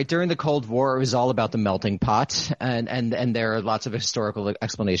liberalism, right? During the Cold War, it was all about the melting pot, and there are lots of historical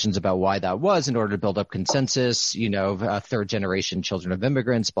explanations about why that was in order to build up consensus, third generation children of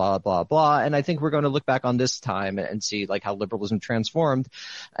immigrants, blah, blah, blah. And I think we're going to look back on this time and see like how liberalism transformed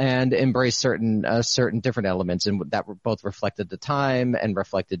and embrace certain different elements, and that were both reflected the time and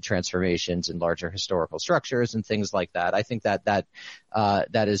reflected transformations in larger historical structures and things like that. I think that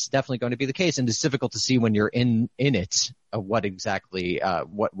is definitely going to be the case, and it's difficult to see when you're in it what exactly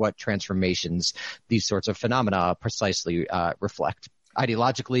what transformations these sorts of phenomena precisely reflect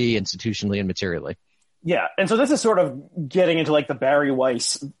ideologically, institutionally, and materially. Yeah, and so this is sort of getting into like the Barry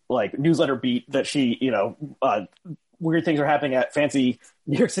Weiss like newsletter beat that she, weird things are happening at fancy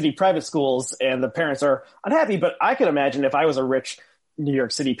New York City private schools, and the parents are unhappy. But I could imagine if I was a rich New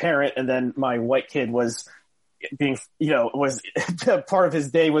York City parent, and then my white kid was being, was part of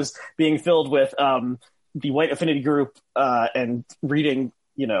his day was being filled with the white affinity group and reading,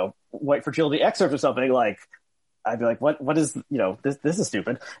 white fragility excerpts or something, like I'd be like, what is, this is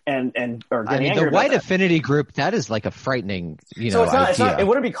stupid. Or getting angry the white that. Affinity group, that is like a frightening, So it's not, it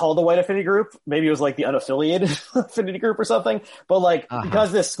wouldn't be called the white affinity group. Maybe it was like the unaffiliated affinity group or something. But like,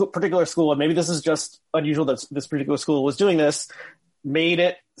 because this particular school, and maybe this is just unusual that this particular school was doing this, made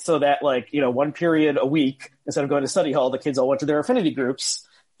it so that like, one period a week, instead of going to study hall, the kids all went to their affinity groups.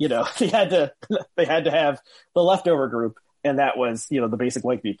 They had to have the leftover group. And that was, the basic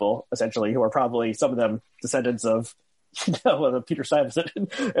white people, essentially, who are probably some of them descendants of, Peter Stuyvesant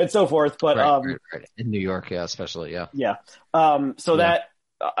and so forth. But right. In New York, yeah, especially, yeah. Yeah. That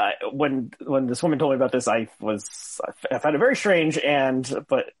when this woman told me about this, I found it very strange.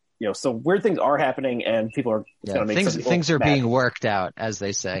 So weird things are happening, and people are going to make things are being worked out, as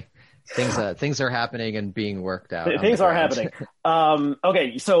they say. Things are happening and being worked out. Things are happening.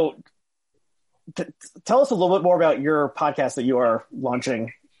 Okay, so tell us a little bit more about your podcast that you are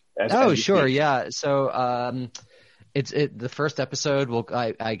launching. Sure, yeah. So it's the first episode will,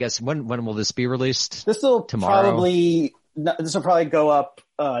 I guess, when will this be released? This will tomorrow. This will probably go up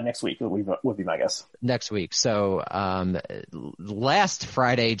next week. Would be my guess. Next week. So last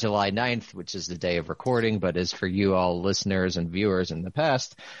Friday, July 9th, which is the day of recording, but is for you all listeners and viewers in the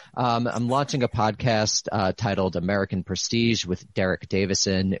past, I'm launching a podcast titled American Prestige with Derek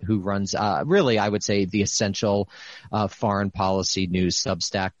Davison, who runs really, I would say, the essential foreign policy news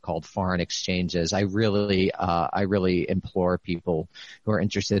Substack called Foreign Exchanges. I really implore people who are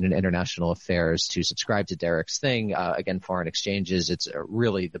interested in international affairs to subscribe to Derek's thing. Again, Foreign Exchanges, it's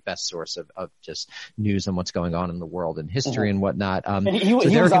really the best source of just news on what's going on in the world and history and whatnot. And he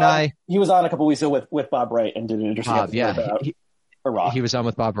was on a couple weeks ago with Bob Wright and did an interesting episode about Iraq. He was on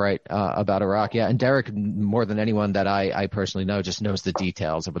with Bob Wright about Iraq, yeah. And Derek, more than anyone that I personally know, just knows the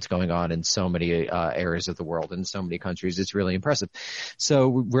details of what's going on in so many areas of the world and so many countries. It's really impressive. So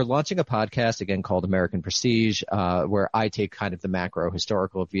we're launching a podcast again called American Prestige, where I take kind of the macro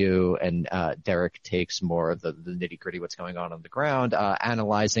historical view, and Derek takes more of the nitty gritty, what's going on the ground,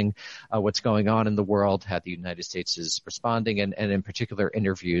 analyzing what's going on in the world, how the United States is responding, and in particular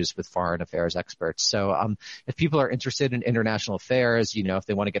interviews with foreign affairs experts. So if people are interested in international affairs, if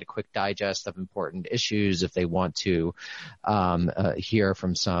they want to get a quick digest of important issues, if they want to hear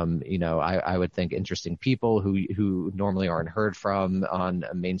from some, I would think interesting people who normally aren't heard from on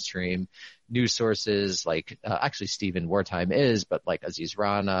mainstream news sources, like actually Stephen Wartime is, but like Aziz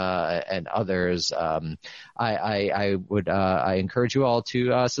Rana and others, I encourage you all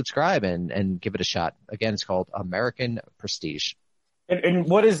to subscribe and give it a shot. Again, it's called American Prestige. And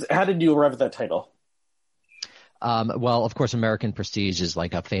how did you arrive at that title? Well, of course, American Prestige is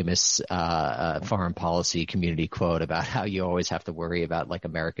like a famous foreign policy community quote about how you always have to worry about like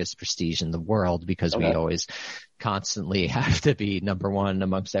America's prestige in the world, because we always constantly have to be number one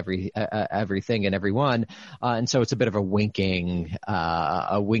amongst everything and everyone. And so it's a bit of a winking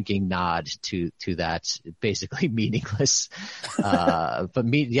nod to that basically meaningless, but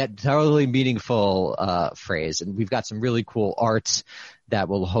yet totally meaningful phrase. And we've got some really cool art that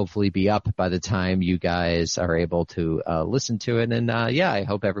will hopefully be up by the time you guys are able to listen to it. And I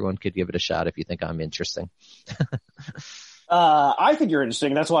hope everyone could give it a shot if you think I'm interesting. I think you're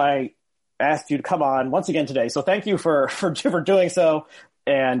interesting. That's why I asked you to come on once again today. So thank you for doing so.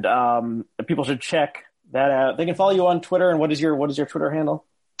 And people should check that out. They can follow you on Twitter. And what is your Twitter handle?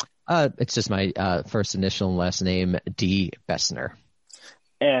 It's just my first initial and last name, D. Bessner.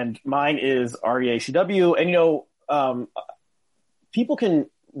 And mine is Aryeh CW. And people can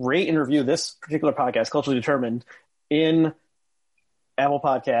rate and review this particular podcast, Culturally Determined, in Apple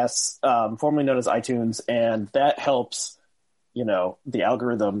Podcasts, formerly known as iTunes, and that helps, the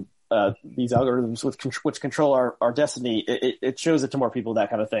algorithm these algorithms which control our destiny, it shows it to more people, that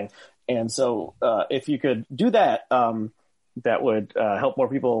kind of thing. And so if you could do that, that would help more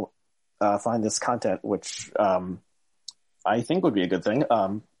people find this content, which I think would be a good thing.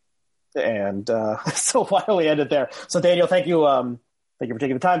 So why don't we end it there? So Daniel, thank you for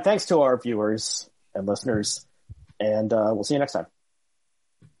taking the time. Thanks to our viewers and listeners, and we'll see you next time.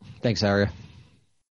 Thanks, Aryeh.